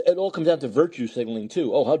 and it all comes down to virtue signaling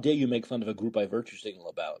too. Oh, how dare you make fun of a group I virtue signal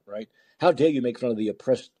about, right? How dare you make fun of the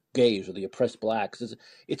oppressed gays or the oppressed blacks?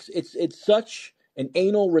 It's such an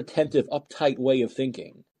anal retentive, uptight way of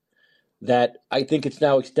thinking that I think it's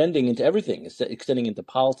now extending into everything. It's extending into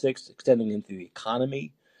politics, extending into the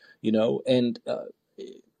economy, and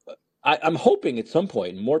I'm hoping at some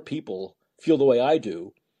point more people feel the way I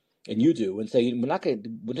do and you do, and say we're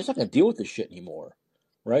just not going to deal with this shit anymore,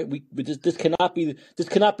 right? This cannot be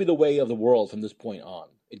the way of the world from this point on.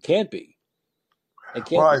 It can't be. It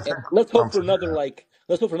Well, can't I be. And think let's hope for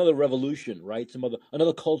another revolution, right?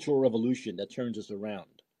 Another cultural revolution that turns us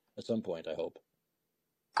around at some point. I hope.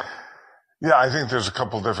 yeah, I think there's a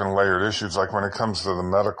couple different layered issues. Like when it comes to the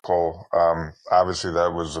medical, obviously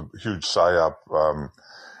that was a huge psyop.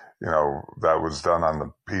 That was done on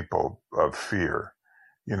the people of fear.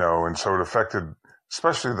 And so it affected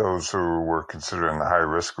especially those who were considered in the high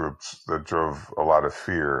risk groups that drove a lot of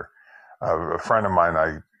fear. A friend of mine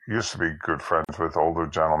I used to be good friends with, older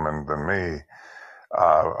gentleman than me,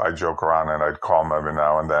 I joke around and I'd call him every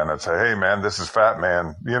now and then and say, hey man, this is Fat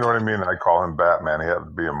Man. You know what I mean? I call him Batman. He had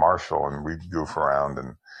to be a marshal and we'd goof around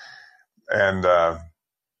and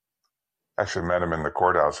actually met him in the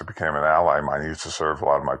courthouse. He became an ally of mine. He used to serve a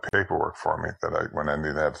lot of my paperwork for me when I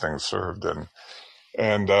needed to have things served.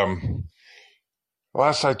 And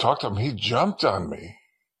last I talked to him, he jumped on me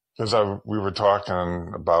because we were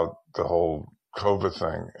talking about the whole COVID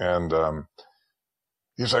thing. And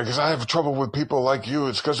he's like, because I have trouble with people like you.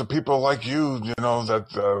 It's because of people like you,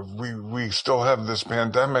 that we still have this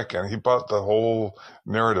pandemic. And he bought the whole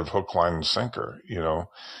narrative hook, line, and sinker,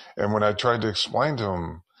 And when I tried to explain to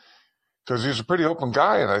him, because he's a pretty open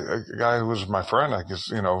guy, and a guy who was my friend, I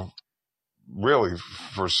guess, really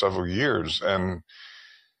for several years. And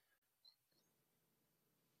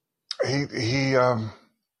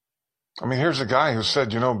here's a guy who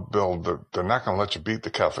said, Bill, they're not going to let you beat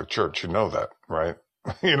the Catholic Church. You know that, right?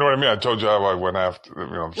 You know what I mean? I told you how I went after,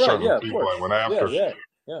 certain Yeah, of people course. I went after.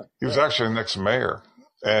 Yeah. He was actually the next mayor.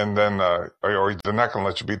 And then, or they're not going to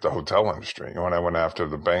let you beat the hotel industry. When I went after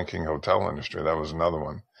the banking hotel industry, that was another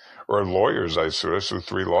one. Or lawyers, I sued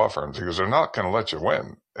 3 law firms. He goes, they're not going to let you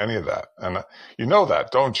win any of that. And you know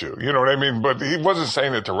that, don't you? You know what I mean? But he wasn't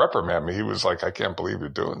saying it to reprimand me. He was like, I can't believe you're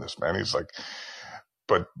doing this, man. He's like,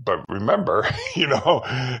 but remember,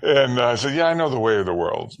 and I said, yeah, I know the way of the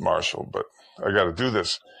world, Marshall, but I got to do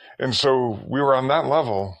this. And so we were on that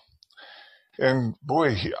level. And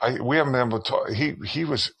boy, we haven't been able to talk. He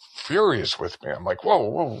was furious with me. I'm like,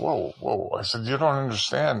 whoa. I said, you don't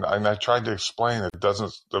understand. And I tried to explain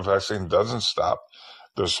the vaccine doesn't stop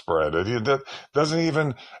the spread. It doesn't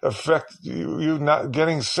even affect you not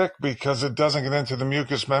getting sick because it doesn't get into the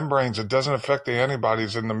mucous membranes. It doesn't affect the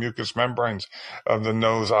antibodies in the mucous membranes of the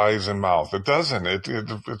nose, eyes, and mouth. It doesn't.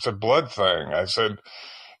 It's a blood thing. I said,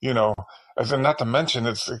 not to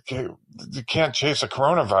mention you can't chase a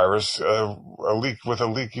coronavirus with a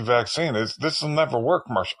leaky vaccine. This will never work,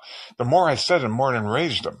 Marshall. The more I said it, the more it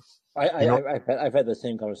enraged him. I've had the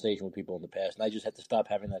same conversation with people in the past, and I just had to stop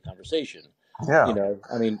having that conversation. Yeah. And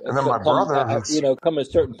then my brother, come at a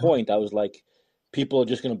certain point, I was like, people are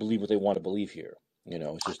just going to believe what they want to believe here.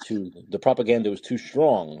 It's just the propaganda was too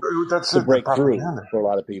strong to break through for a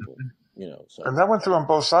lot of people. So. And that went through on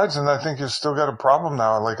both sides, and I think you've still got a problem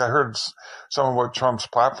now. Like I heard some of what Trump's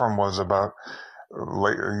platform was about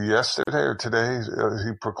yesterday or today.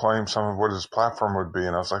 He proclaimed some of what his platform would be,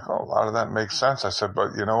 and I was like, oh, a lot of that makes sense. I said,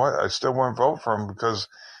 but you know what? I still won't vote for him because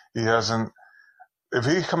he hasn't. If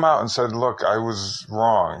he come out and said, look, I was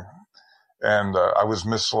wrong, and I was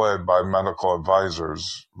misled by medical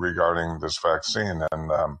advisors regarding this vaccine,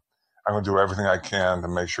 and I'm going to do everything I can to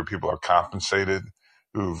make sure people are compensated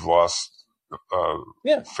who've lost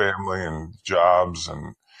family and jobs.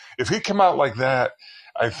 And if he come out like that,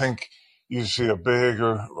 I think you see a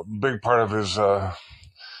big part of his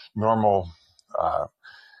normal,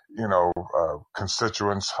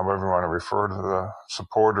 constituents, however you want to refer to the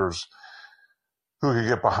supporters, who could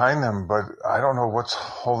get behind them. But I don't know what's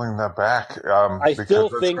holding that back. I still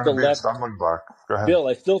think the left, stumbling block. Go ahead. Bill,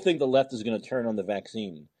 I still think the left is going to turn on the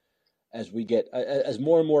vaccine as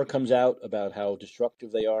more and more comes out about how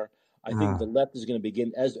destructive they are. I think the left is going to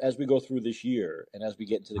begin as we go through this year and as we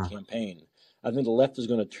get into the campaign. I think the left is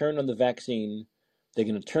going to turn on the vaccine. They're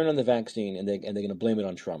going to turn on the vaccine and they're going to blame it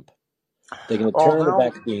on Trump. They're going to turn on the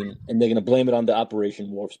vaccine and they're going to blame it on the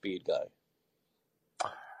Operation Warp Speed guy.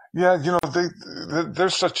 Yeah, they're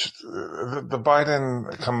such, the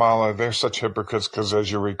Biden, Kamala, they're such hypocrites because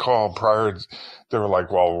as you recall, prior, they were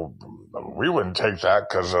like, well, we wouldn't take that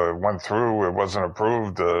because it went through, it wasn't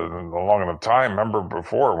approved a long enough time. Remember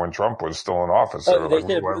before when Trump was still in office, they were like,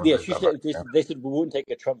 They we said, wouldn't yeah, take she that said, vaccine. they said we wouldn't take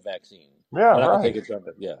a Trump vaccine. Yeah, We're not going to right. take a Trump.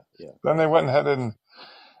 Yeah. Then they went ahead and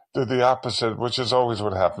did the opposite, which is always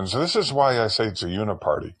what happens. This is why I say it's a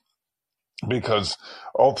uniparty. Because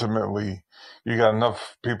ultimately, you got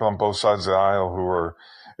enough people on both sides of the aisle who are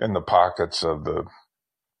in the pockets of the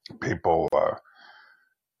people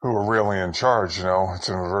who are really in charge. It's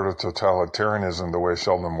inverted totalitarianism, the way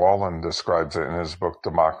Sheldon Wallen describes it in his book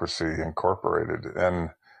Democracy Incorporated, and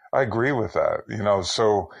I agree with that.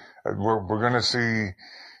 So we're going to see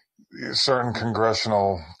certain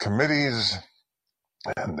congressional committees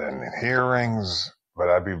and then hearings. But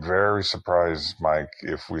I'd be very surprised, Mike,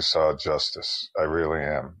 if we saw justice. I really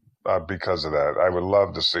am. Because of that, I would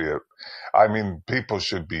love to see it. I mean, people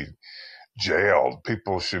should be jailed.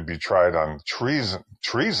 People should be tried on treason.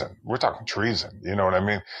 We're talking treason. You know what I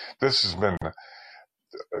mean? This has been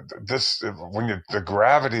the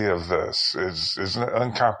gravity of this is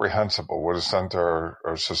incomprehensible. What it's done to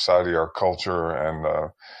our society, our culture, and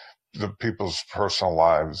the people's personal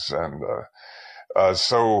lives, and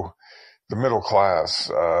so. The middle class,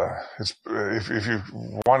 if you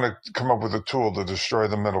want to come up with a tool to destroy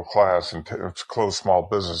the middle class and to close small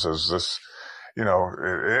businesses,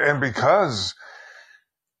 and because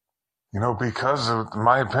of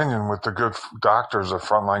my opinion, with the good doctors, the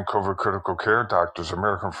frontline COVID critical care doctors,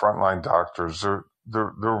 American frontline doctors, there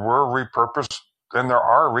were repurposed, and there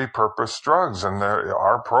are repurposed drugs, and there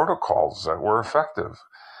are protocols that were effective,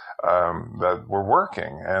 that were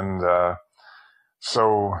working, and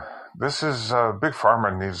so. This is Big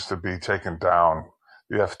Pharma needs to be taken down.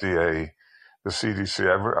 The FDA, the CDC.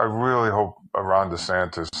 I really hope Ron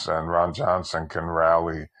DeSantis and Ron Johnson can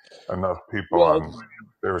rally enough people on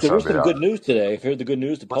their There side is of the some aisle. good news today. I've heard the good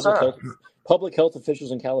news. The What's that? public health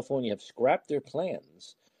officials in California have scrapped their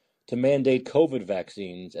plans to mandate COVID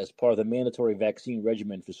vaccines as part of the mandatory vaccine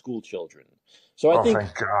regimen for school children. So I think,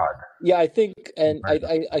 Thank God. yeah, I think, and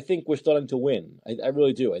I think we're starting to win. I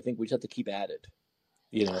really do. I think we just have to keep at it.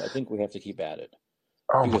 I think we have to keep at it.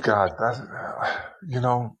 Oh my God.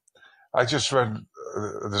 I just read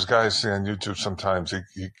this guy I see on YouTube sometimes.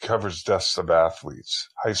 He covers deaths of athletes,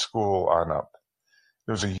 high school on up.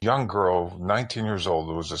 There was a young girl, 19 years old,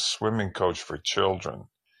 who was a swimming coach for children.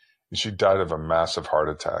 And she died of a massive heart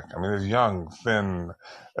attack. I mean, they're young, thin,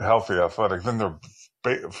 healthy, athletic. Then there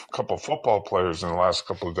are a couple of football players in the last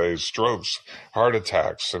couple of days, strokes, heart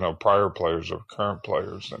attacks, prior players or current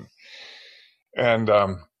players. And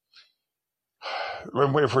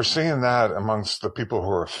if we're seeing that amongst the people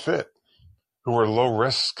who are fit, who are low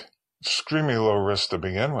risk, extremely low risk to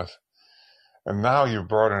begin with, and now you're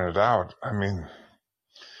broadening it out, I mean,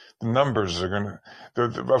 the numbers are going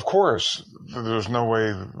to, of course, there's no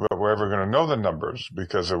way we're ever going to know the numbers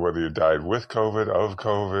because of whether you died with COVID, of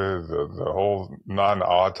COVID, the whole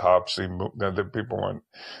non-autopsy that people want.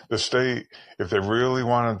 The state, if they really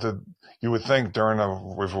wanted to, you would think if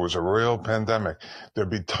it was a real pandemic,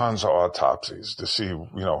 there'd be tons of autopsies to see,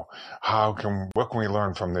 what can we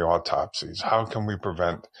learn from the autopsies? How can we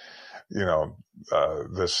prevent,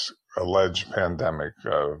 this alleged pandemic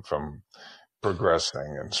from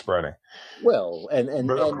progressing and spreading. Well, and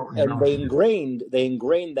they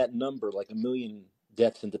ingrained that number, like 1 million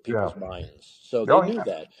deaths, into people's minds. So they knew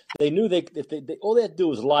that. They knew if they all they had to do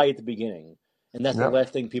was lie at the beginning, and that's the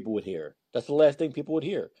last thing people would hear. That's the last thing people would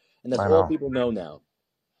hear, and that's all people know now.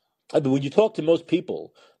 I mean, when you talk to most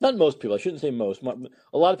people, not most people, I shouldn't say most,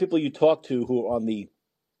 a lot of people you talk to who are on the,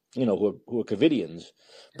 who are Covidians,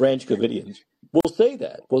 branch Covidians, will say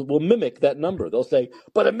that. Will mimic that number. They'll say,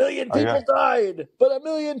 but 1 million people died. But 1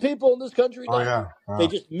 million people in this country died. They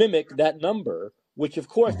just mimic that number, which, of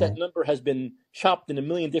course, that number has been chopped in 1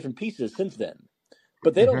 million different pieces since then.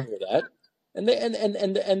 But they don't hear that. And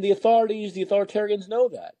the authorities, the authoritarians know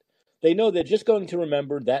that. They know they're just going to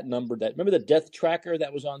remember that number. Remember the death tracker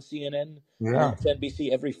that was on CNN and MSNBC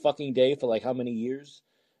every fucking day for like how many years?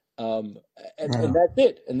 And that's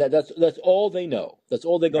it. And that's all they know. That's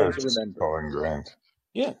all they're going to remember. All ingrained.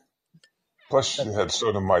 Yeah. Plus, you had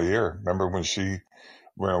Sotomayor. Remember when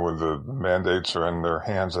when the mandates are in their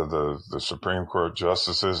hands of the Supreme Court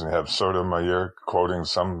justices, and you have Sotomayor quoting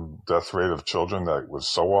some death rate of children that was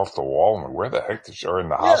so off the wall. I mean, where the heck did you? Or in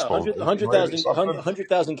the hospital?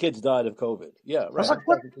 100,000 kids died of COVID. Yeah, right. Like,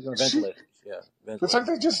 what? Ventilators. Yeah, ventilators. It's like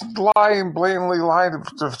they just lie and blatantly lie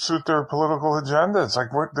to suit their political agenda. It's like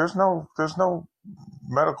there's no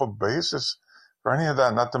medical basis for any of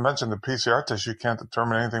that. Not to mention the PCR test, you can't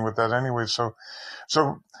determine anything with that anyway. So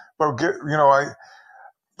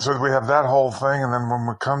we have that whole thing, and then when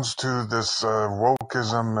it comes to this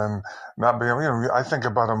wokeism and not being, I think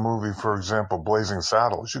about a movie, for example, Blazing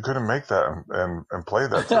Saddles. You couldn't make that and play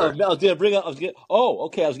that today. I was going to bring up. I was going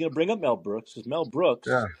to bring up Mel Brooks, because Mel Brooks,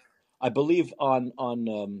 Yeah. I believe on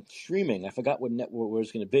streaming. I forgot what network where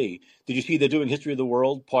it's going to be. Did you see they're doing History of the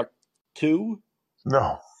World Part 2?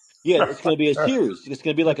 No. Yeah, it's going to be a series. It's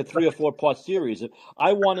going to be like a 3 or 4 part series.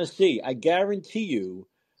 I want to see. I guarantee you,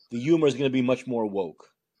 the humor is going to be much more woke.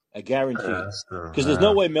 I guarantee it. Because there's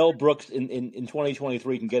no way Mel Brooks in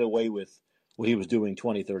 2023 can get away with what he was doing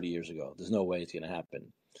 20, 30 years ago. There's no way it's going to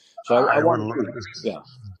happen. So I want to see.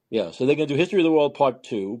 Yeah. So they're going to do History of the World Part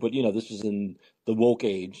 2, but this is in the woke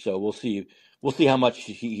age, so we'll see how much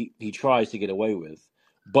he tries to get away with.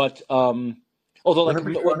 But although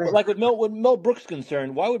like with Mel Brooks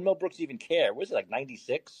concerned, why would Mel Brooks even care? Was it like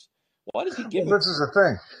 96? Why does he give? Well, this is the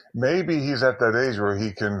thing. Maybe he's at that age where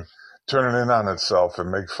he can turn it in on itself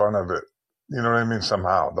and make fun of it. You know what I mean?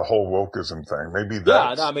 Somehow the whole wokeism thing. Maybe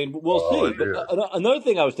that's. Yeah, I mean, we'll see. But another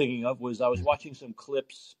thing I was thinking of was I was watching some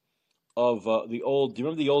clips of the old. Do you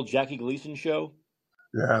remember the old Jackie Gleason show?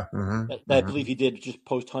 Yeah. I believe he did just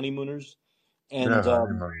post Honeymooners, and yeah,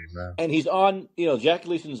 and he's on. Jackie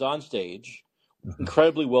Gleason's on stage,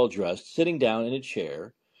 incredibly well dressed, sitting down in a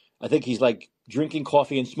chair. I think he's like drinking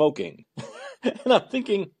coffee and smoking, and I'm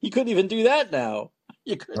thinking he couldn't even do that now.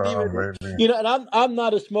 You couldn't even, and I'm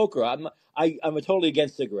not a smoker. I'm totally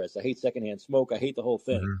against cigarettes. I hate secondhand smoke. I hate the whole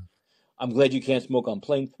thing. I'm glad you can't smoke on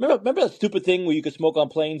planes. Remember that stupid thing where you could smoke on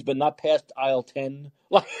planes but not past aisle 10?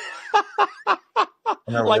 Like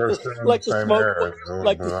the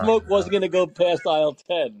smoke wasn't going to go past aisle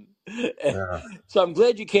 10. So I'm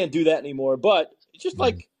glad you can't do that anymore. But it's just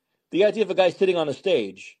like the idea of a guy sitting on a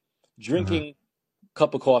stage drinking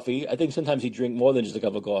cup of coffee. I think sometimes he drink more than just a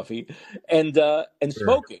cup of coffee, and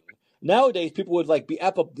smoking. Nowadays, people would like be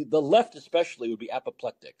the left especially would be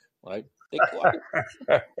apoplectic, right? They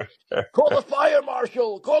call the fire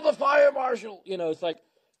marshal. Call the fire marshal. It's like,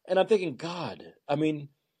 and I'm thinking, God. I mean,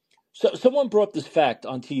 so someone brought up this fact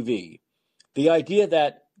on TV, the idea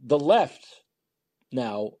that the left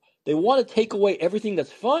now they want to take away everything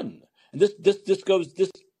that's fun, and this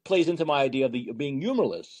plays into my idea of being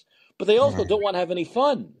humorless. But they also don't want to have any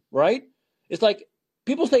fun, right? It's like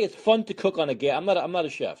people say it's fun to cook on a gas. I'm not a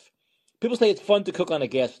chef. People say it's fun to cook on a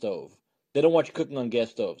gas stove. They don't want you cooking on gas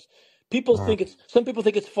stoves. Some people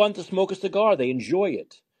think it's fun to smoke a cigar. They enjoy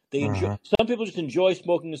it. Some people just enjoy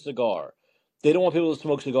smoking a cigar. They don't want people to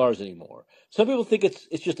smoke cigars anymore. Some people think it's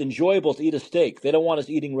just enjoyable to eat a steak. They don't want us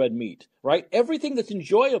eating red meat, right? Everything that's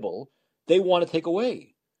enjoyable, they want to take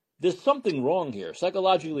away. There's something wrong here.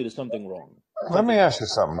 Psychologically, there's something wrong. Let me ask you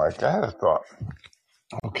something, Mike. I had a thought.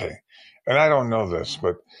 Okay. And I don't know this,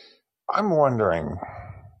 but I'm wondering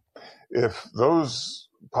if those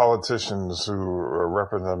politicians who are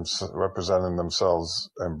representing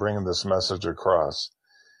themselves and bringing this message across,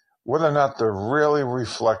 whether or not they're really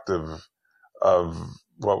reflective of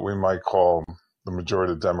what we might call the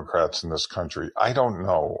majority of Democrats in this country. I don't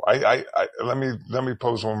know. Let me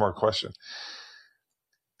pose one more question.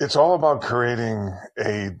 It's all about creating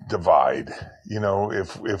a divide.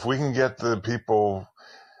 If we can get the people,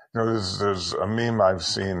 there's a meme I've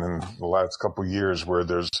seen in the last couple of years where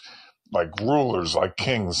there's like rulers, like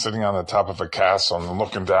kings sitting on the top of a castle and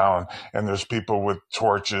looking down, and there's people with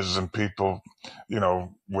torches and people,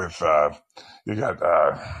 with, you got,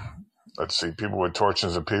 let's see, people with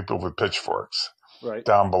torches and people with pitchforks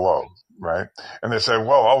down below. Right. And they say,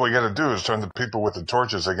 well, all we got to do is turn the people with the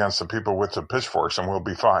torches against the people with the pitchforks and we'll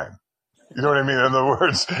be fine. You know what I mean? In other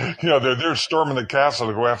words, they're storming the castle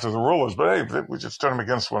to go after the rulers, but hey, we just turn them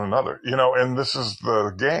against one another, and this is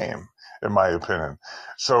the game, in my opinion.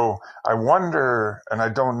 So I wonder, and I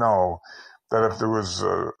don't know, that if there was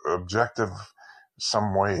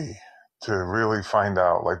some way to really find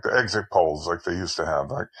out, like the exit polls, like they used to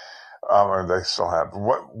have, like, or they still have.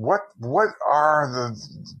 What are the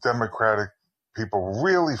Democratic people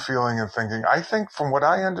really feeling and thinking? I think, from what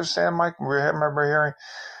I understand, Mike, remember hearing,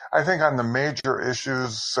 I think on the major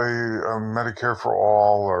issues, say Medicare for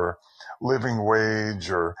all or living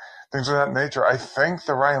wage or things of that nature, I think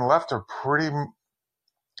the right and left are pretty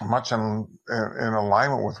much in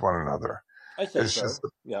alignment with one another. I say so.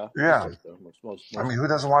 Yeah. I mean, who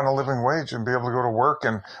doesn't want a living wage and be able to go to work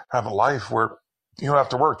and have a life where you don't have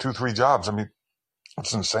to work 2-3 jobs? I mean,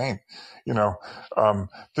 it's insane.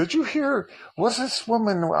 Did you hear, was this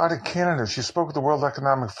woman out of Canada? She spoke at the World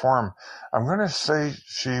Economic Forum. I'm going to say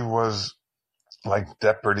she was like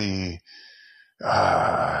deputy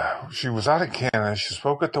She was out of Canada. She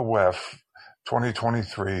spoke at the WEF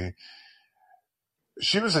 2023.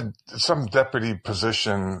 She was some deputy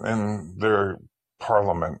position in their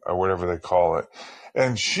parliament or whatever they call it.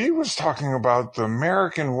 And she was talking about the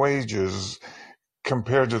American wages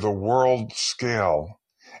compared to the world scale,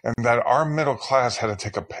 and that our middle class had to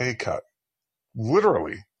take a pay cut.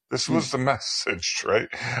 Literally. This was the message, right?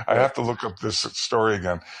 I have to look up this story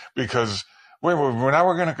again because wait, now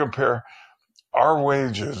we're going to compare our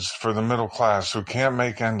wages for the middle class who can't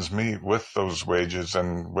make ends meet with those wages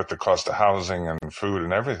and with the cost of housing and food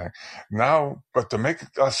and everything. Now, but to make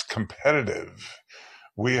us competitive,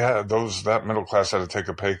 we had that middle class had to take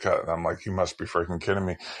a pay cut. And I'm like, you must be freaking kidding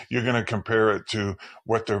me. You're going to compare it to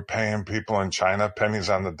what they're paying people in China, pennies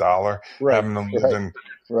on the dollar, having to live in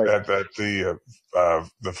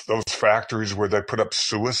those factories where they put up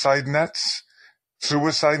suicide nets.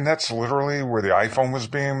 Suicide nets, literally, where the iPhone was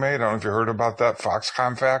being made. I don't know if you heard about that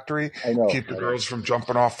Foxconn factory. I know. Keep the girls from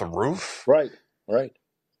jumping off the roof. Right.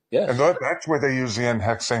 Yes. And that's where they use the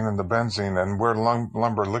N-hexane and the benzene. And where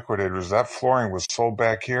lumber liquidators, that flooring was sold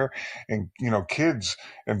back here. And, kids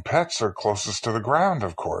and pets are closest to the ground,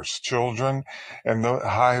 of course. Children and the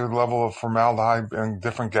high level of formaldehyde and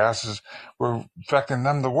different gases were affecting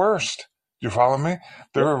them the worst. You follow me?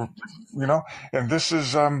 They're, and this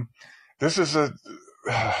is a,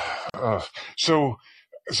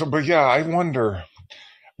 but yeah, I wonder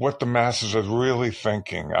what the masses are really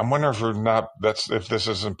thinking. I'm wondering if this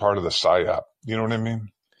isn't part of the psyop. You know what I mean?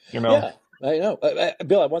 Yeah, I know.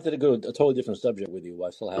 Bill, I wanted to go to a totally different subject with you. I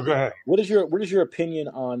still have. Go ahead. What is your opinion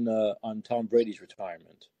on Tom Brady's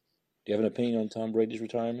retirement? Do you have an opinion on Tom Brady's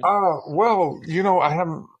retirement? Well, I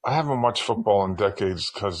haven't watched football in decades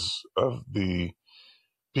because of the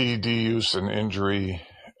PED use and injury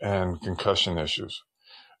and concussion issues.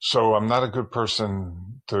 So I'm not a good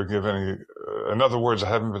person to give any. In other words, I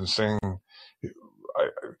haven't been seeing.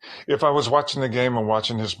 If I was watching the game and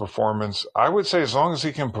watching his performance, I would say as long as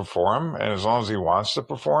he can perform and as long as he wants to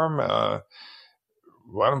perform,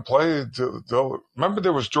 let him play. Remember,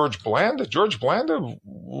 there was George Blanda. George Blanda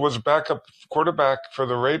was backup quarterback for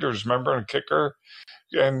the Raiders. Remember, and kicker,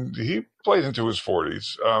 and he played into his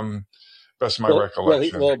 40s. Best of my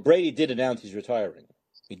recollection. Well, Brady did announce he's retiring.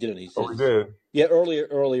 He did. He said, he did. Yeah,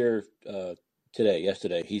 earlier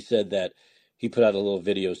yesterday, he said that he put out a little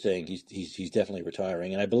video saying he's definitely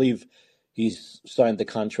retiring, and I believe he's signed the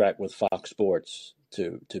contract with Fox Sports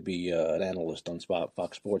to be an analyst on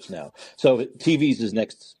Fox Sports now. So TV's his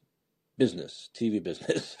next business, TV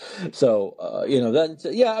business. So I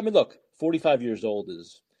mean, look, 45 years old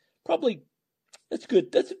is probably that's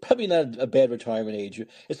good. That's probably not a bad retirement age.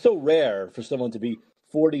 It's so rare for someone to be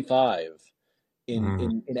 45.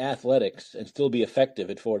 In athletics and still be effective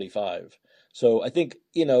at 45. So I think,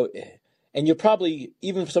 and you're probably,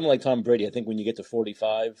 even for someone like Tom Brady, I think when you get to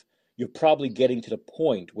 45, you're probably getting to the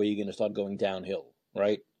point where you're going to start going downhill,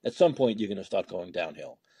 right? At some point, you're going to start going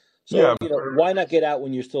downhill. So, why not get out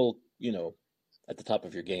when you're still, at the top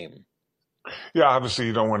of your game? Yeah, obviously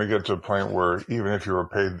you don't want to get to a point where even if you were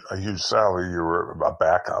paid a huge salary, you were a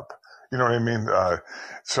backup. You know what I mean?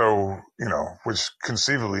 Which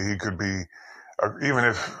conceivably he could be, even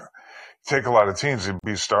if take a lot of teams, he'd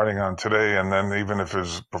be starting on today, and then even if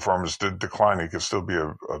his performance did decline, he could still be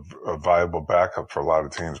a viable backup for a lot of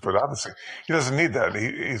teams. But obviously, he doesn't need that.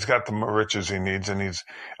 He's got the riches he needs, and he's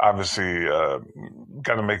obviously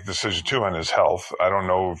got to make a decision too on his health. I don't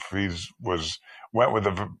know if went with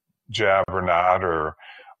a jab or not, or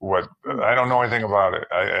what. I don't know anything about it.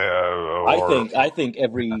 I think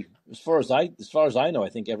as far as I know, I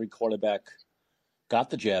think every quarterback got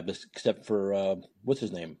the jab except for what's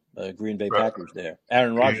his name, Green Bay Packers there,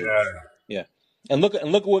 Aaron Rodgers. Yeah. And look at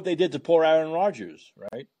what they did to poor Aaron Rodgers,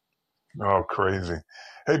 right? Oh, crazy!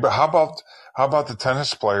 Hey, but how about the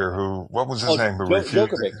tennis player what was his name?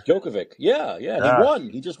 Djokovic. Yeah. He won.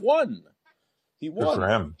 He just won. He won. Good for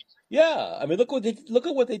him. Yeah. I mean, look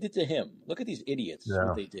at what they did to him. Look at these idiots. Yeah.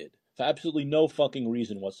 What they did for absolutely no fucking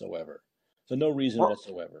reason whatsoever. For no reason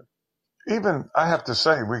whatsoever. Even, I have to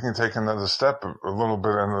say, we can take another step, a little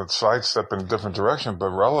bit in a sidestep in a different direction,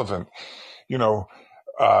 but relevant.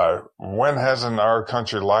 When hasn't our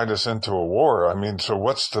country lied us into a war? I mean, so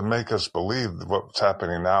what's to make us believe what's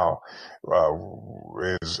happening now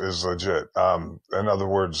is legit? In other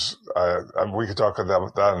words, we could talk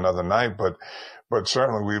about that another night, but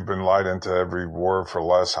certainly we've been lied into every war for the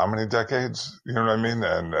last how many decades? You know what I mean?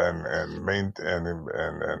 And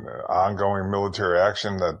ongoing military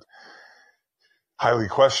action that highly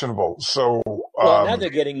questionable. So, Well, now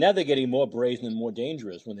they're getting more brazen and more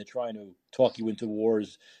dangerous when they're trying to talk you into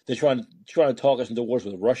wars. They're trying to talk us into wars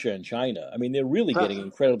with Russia and China. I mean, they're really getting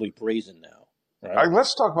incredibly brazen now, right?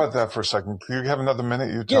 let's talk about that for a second. Do you have another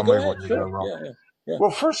minute? You Yeah, tell go me what ahead. you're Sure. going to roll. Yeah.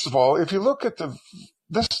 Well, first of all, if you look at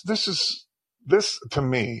this to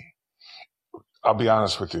me, I'll be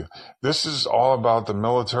honest with you. This is all about the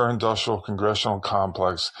military-industrial congressional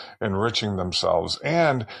complex enriching themselves.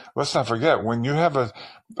 And let's not forget, when you have a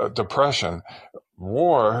depression,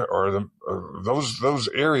 war, or those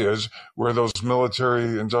areas where those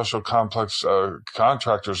military-industrial complex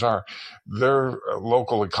contractors are, their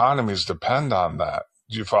local economies depend on that.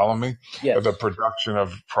 Do you follow me? Yes. The production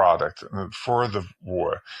of product for the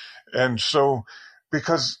war. And so,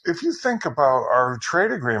 because if you think about our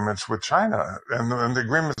trade agreements with China and the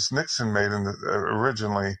agreements Nixon made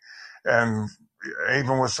originally, and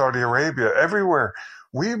even with Saudi Arabia, everywhere,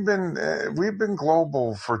 we've been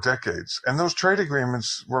global for decades, and those trade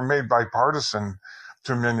agreements were made bipartisan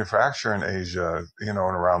to manufacture in Asia, and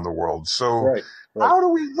around the world. So, right. How do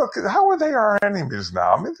we look at, how are they our enemies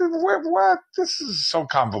now? I mean, what? This is so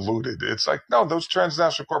convoluted. It's like, no, those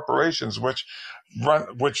transnational corporations, which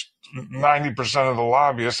 90% of the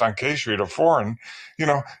lobbyists on K Street are foreign,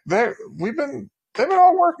 they've been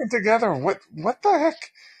all working together. What the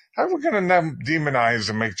heck? How are we going to demonize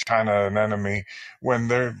and make China an enemy when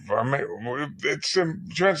they're not our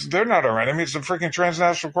enemy? It's the freaking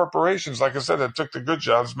transnational corporations, like I said, that took the good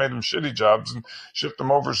jobs, made them shitty jobs, and shipped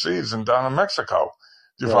them overseas and down in Mexico.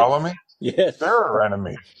 Do you follow me? Yes. They're our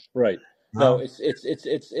enemy. Right. No, it's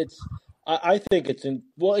I think it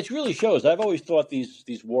really shows. I've always thought these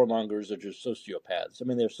warmongers are just sociopaths. I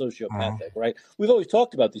mean, they're sociopathic, right? We've always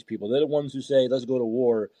talked about these people. They're the ones who say, let's go to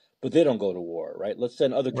war, but they don't go to war, right? Let's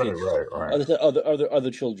send other kids, Right.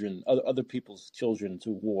 other children, other people's children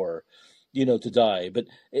to war, to die. But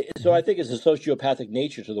so I think it's a sociopathic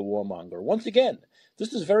nature to the warmonger. Once again,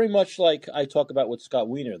 this is very much like I talk about with Scott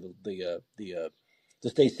Wiener, the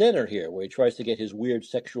state senator here, where he tries to get his weird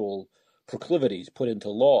sexual proclivities put into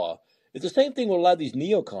law. It's the same thing with a lot of these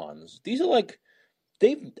neocons. These are like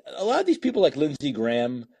a lot of these people like Lindsey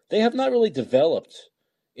Graham, they have not really developed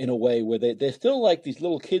in a way where they're still like these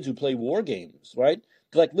little kids who play war games, right?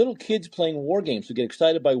 They're like little kids playing war games who get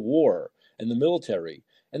excited by war and the military.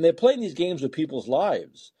 And they're playing these games with people's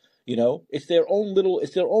lives. It's their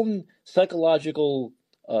own psychological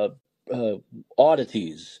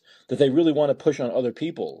oddities that they really want to push on other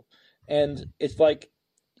people. And it's like,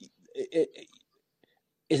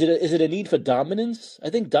 is it a need for dominance? I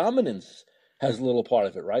think dominance has a little part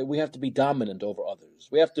of it, right? We have to be dominant over others.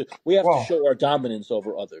 We have to show our dominance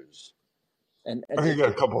over others. And I think you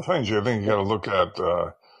got a couple of things. I think you got to look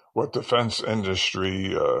at what defense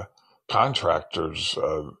industry contractors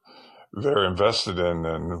they're invested in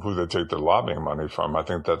and who they take their lobbying money from. I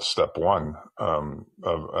think that's step one on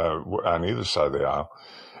either side of the aisle.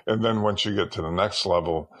 And then once you get to the next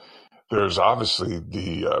level, there's obviously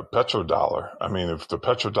the petrodollar. I mean, if the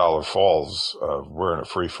petrodollar falls, we're in a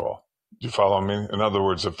free fall. Do you follow me? In other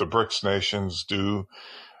words, if the BRICS nations do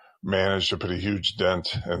manage to put a huge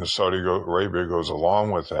dent, and Saudi Arabia goes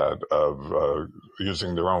along with that, of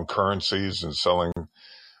using their own currencies and selling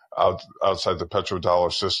outside the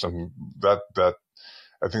petrodollar system, that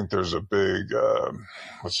I think there's a big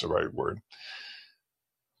what's the right word,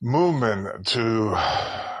 movement to,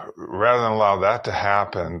 rather than allow that to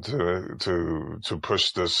happen, to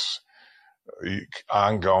push this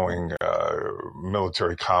ongoing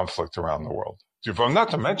military conflict around the world.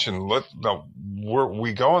 Not to mention,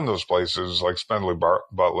 we go in those places like Spendley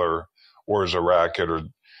Butler, Wars of Racket, or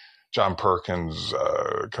John Perkins'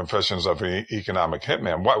 Confessions of an Economic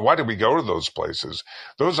Hitman. Why do we go to those places?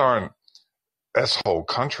 Those aren't S-hole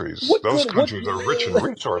countries. Those countries are rich in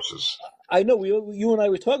resources. I know you and I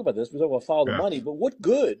were talking about this. We talk about follow the money, but what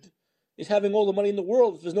good is having all the money in the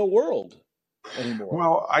world if there's no world anymore?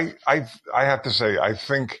 Well, I have to say, I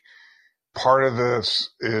think part of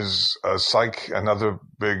this is another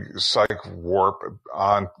big psych warp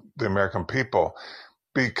on the American people,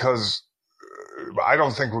 because I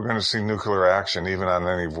don't think we're going to see nuclear action even on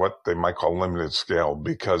any of what they might call limited scale,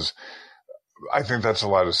 because I think that's a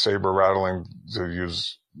lot of saber rattling, to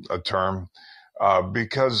use a term,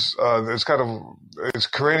 because it's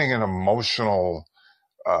creating an emotional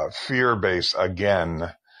fear base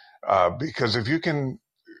again, because if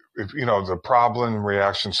the problem,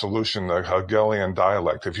 reaction, solution, the Hegelian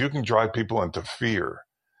dialect, if you can drive people into fear,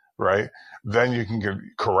 right, then you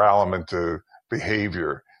can corral them into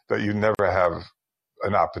behavior that you never have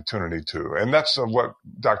an opportunity to. And that's what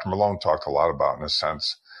Dr. Malone talked a lot about, in a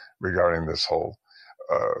sense, regarding this whole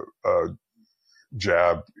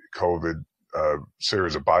jab, COVID,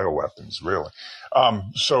 series of bioweapons, really.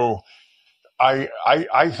 So I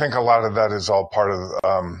think a lot of that is all part of,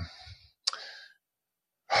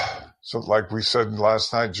 so like we said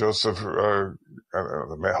last night, Joseph,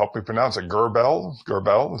 help me pronounce it, Gerbel,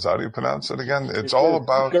 is that how you pronounce it again? It's all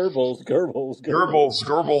about Goebbels. Goebbels,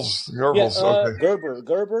 okay.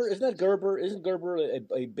 Gerber, isn't that Gerber? Isn't Gerber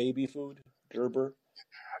a baby food? Gerber?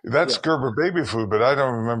 That's Gerber baby food, but I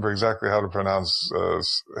don't remember exactly how to pronounce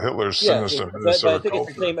Hitler's sinister but I think culture.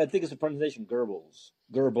 it's the same. I think it's the pronunciation Goebbels.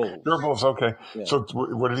 Goebbels, okay. Yeah. So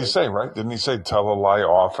what did he say, right? Didn't he say tell a lie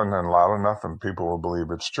often and loud enough and people will believe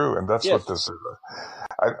it's true? And that's what this is.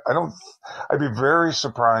 I'd be very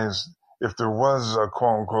surprised if there was a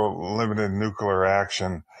quote unquote limited nuclear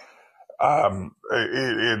action.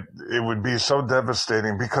 It would be so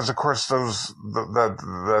devastating because of course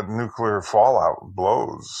that nuclear fallout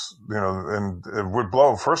blows, and it would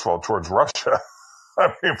blow, first of all, towards Russia.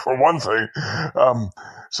 I mean, for one thing.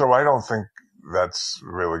 So I don't think that's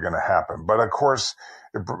really going to happen. But of course,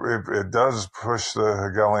 it does push the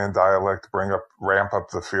Hegelian dialect, ramp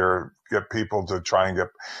up the fear, get people to try and get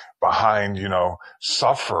behind,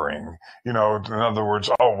 suffering. In other words,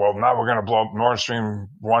 oh, well, now we're going to blow up Nord Stream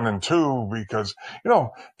 1 and 2 because,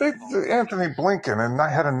 Anthony Blinken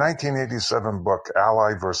had a 1987 book,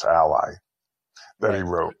 Ally versus Ally, that he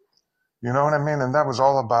wrote. You know what I mean? And that was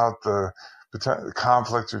all about the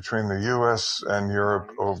conflict between the U.S. and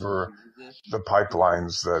Europe over the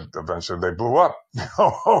pipelines that eventually they blew up,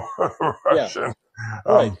 Russian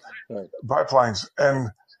pipelines.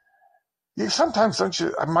 And sometimes, don't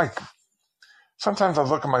you, Mike? Sometimes I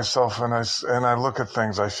look at myself and I look at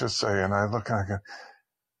things, I should say, and I look and I go,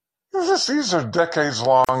 these are decades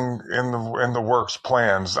long in the works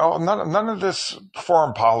plans. Oh, none of this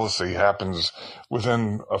foreign policy happens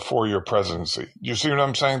within a 4-year presidency. You see what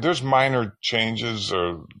I'm saying? There's minor changes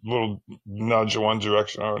or little nudge in one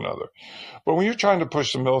direction or another. But when you're trying to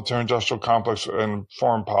push the military industrial complex and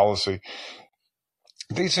foreign policy,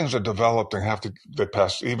 these things are developed and they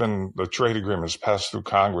pass, even the trade agreements pass through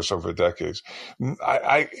Congress over decades.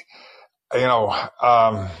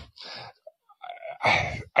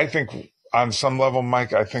 I think on some level,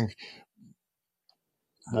 Mike, I think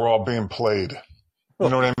we're all being played. You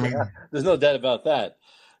know what I mean? There's no doubt about that.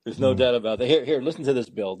 There's no doubt about that. Here, listen to this,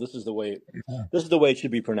 Bill. This is the way it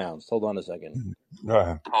should be pronounced. Hold on a second. Go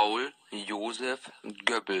ahead. Paul Joseph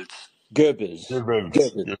Goebbels. Goebbels.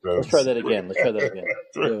 Let's try that again.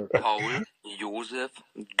 Paul Joseph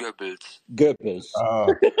Goebbels. Goebbels. All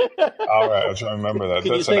right, I'll try to remember that.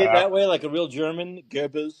 Can you say it that way, like a real German?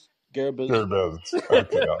 Goebbels. Okay.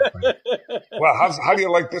 Well, how do you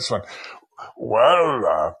like this one?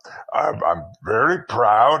 Well, I'm very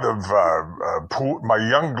proud of my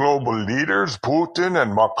young global leaders, Putin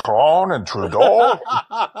and Macron and Trudeau.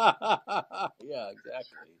 Yeah,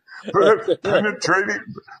 exactly. Penetrating.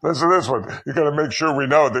 Listen to this one. You got to make sure we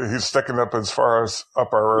know that he's sticking up as far as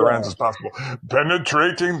up our rear ends as possible.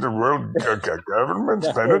 Penetrating the world governments.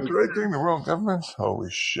 Penetrating the world governments.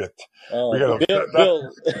 Holy shit. Bill,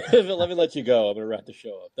 let me let you go. I'm going to wrap the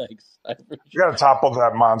show up. Thanks. You got to topple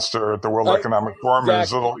that monster at the World Economic Forum and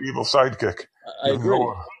his little evil sidekick. I agree.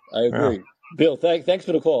 Yeah. Bill, thanks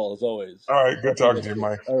for the call, as always. All right. Good talking to you,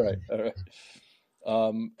 Mike. All right.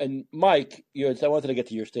 And Mike, I wanted to get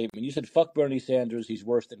to your statement. You said, fuck Bernie Sanders, he's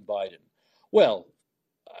worse than Biden. Well,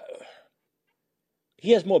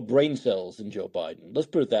 he has more brain cells than Joe Biden. Let's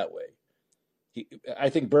put it that way. I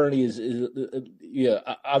think Bernie is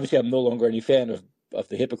obviously I'm no longer any fan of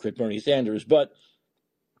the hypocrite Bernie Sanders, but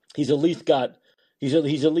he's at least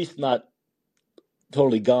not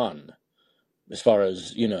totally gone as far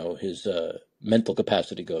as, his mental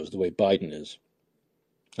capacity goes, the way Biden is.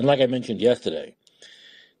 And like I mentioned yesterday,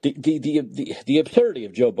 the absurdity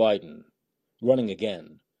of Joe Biden running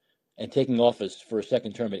again and taking office for a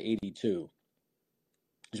second term at 82,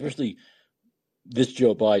 especially this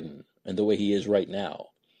Joe Biden and the way he is right now,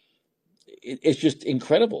 it's just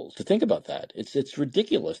incredible to think about that. It's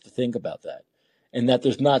ridiculous to think about that, and that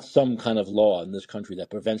there's not some kind of law in this country that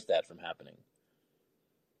prevents that from happening.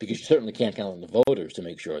 Because you certainly can't count on the voters to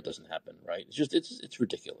make sure it doesn't happen, right? It's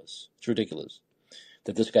ridiculous. It's ridiculous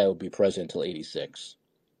that this guy will be president until 86.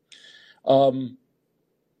 But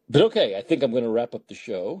okay, I think I'm going to wrap up the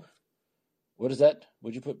show. What is that?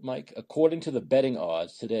 What'd you put, Mike? According to the betting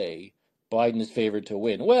odds today, Biden is favored to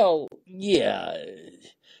win. Well, yeah,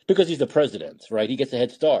 because he's the president, right? He gets a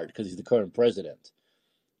head start because he's the current president.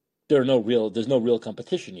 There's no real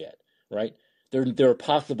competition yet, right? There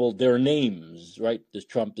are names, right? There's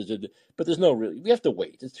Trump, but there's no really. We have to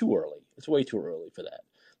wait. It's too early. It's way too early for that.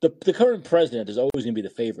 The current president is always going to be the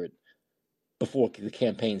favorite before the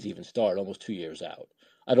campaigns even start, almost 2 years out.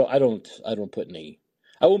 I wouldn't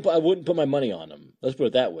put my money on him. Let's put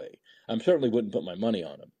it that way. I certainly wouldn't put my money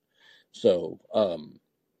on him. So,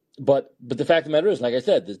 but the fact of the matter is, like I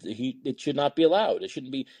said, it should not be allowed. It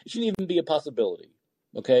shouldn't even be a possibility.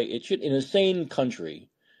 Okay, it should, in a sane country,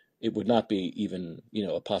 it would not be even,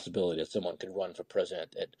 a possibility that someone could run for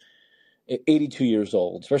president at 82 years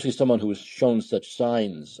old, especially someone who has shown such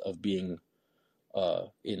signs of being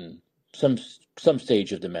in some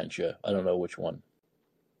stage of dementia. I don't know which one.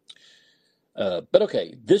 But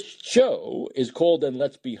okay, this show is called And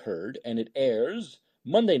Let's Be Heard, and it airs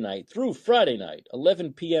Monday night through Friday night,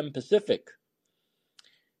 11 p.m. Pacific,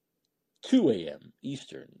 2 a.m.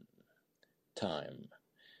 Eastern Time.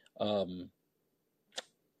 I'm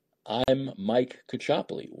Mike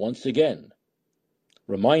Kachopoli, once again,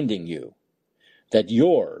 reminding you that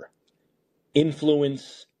your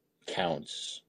influence counts.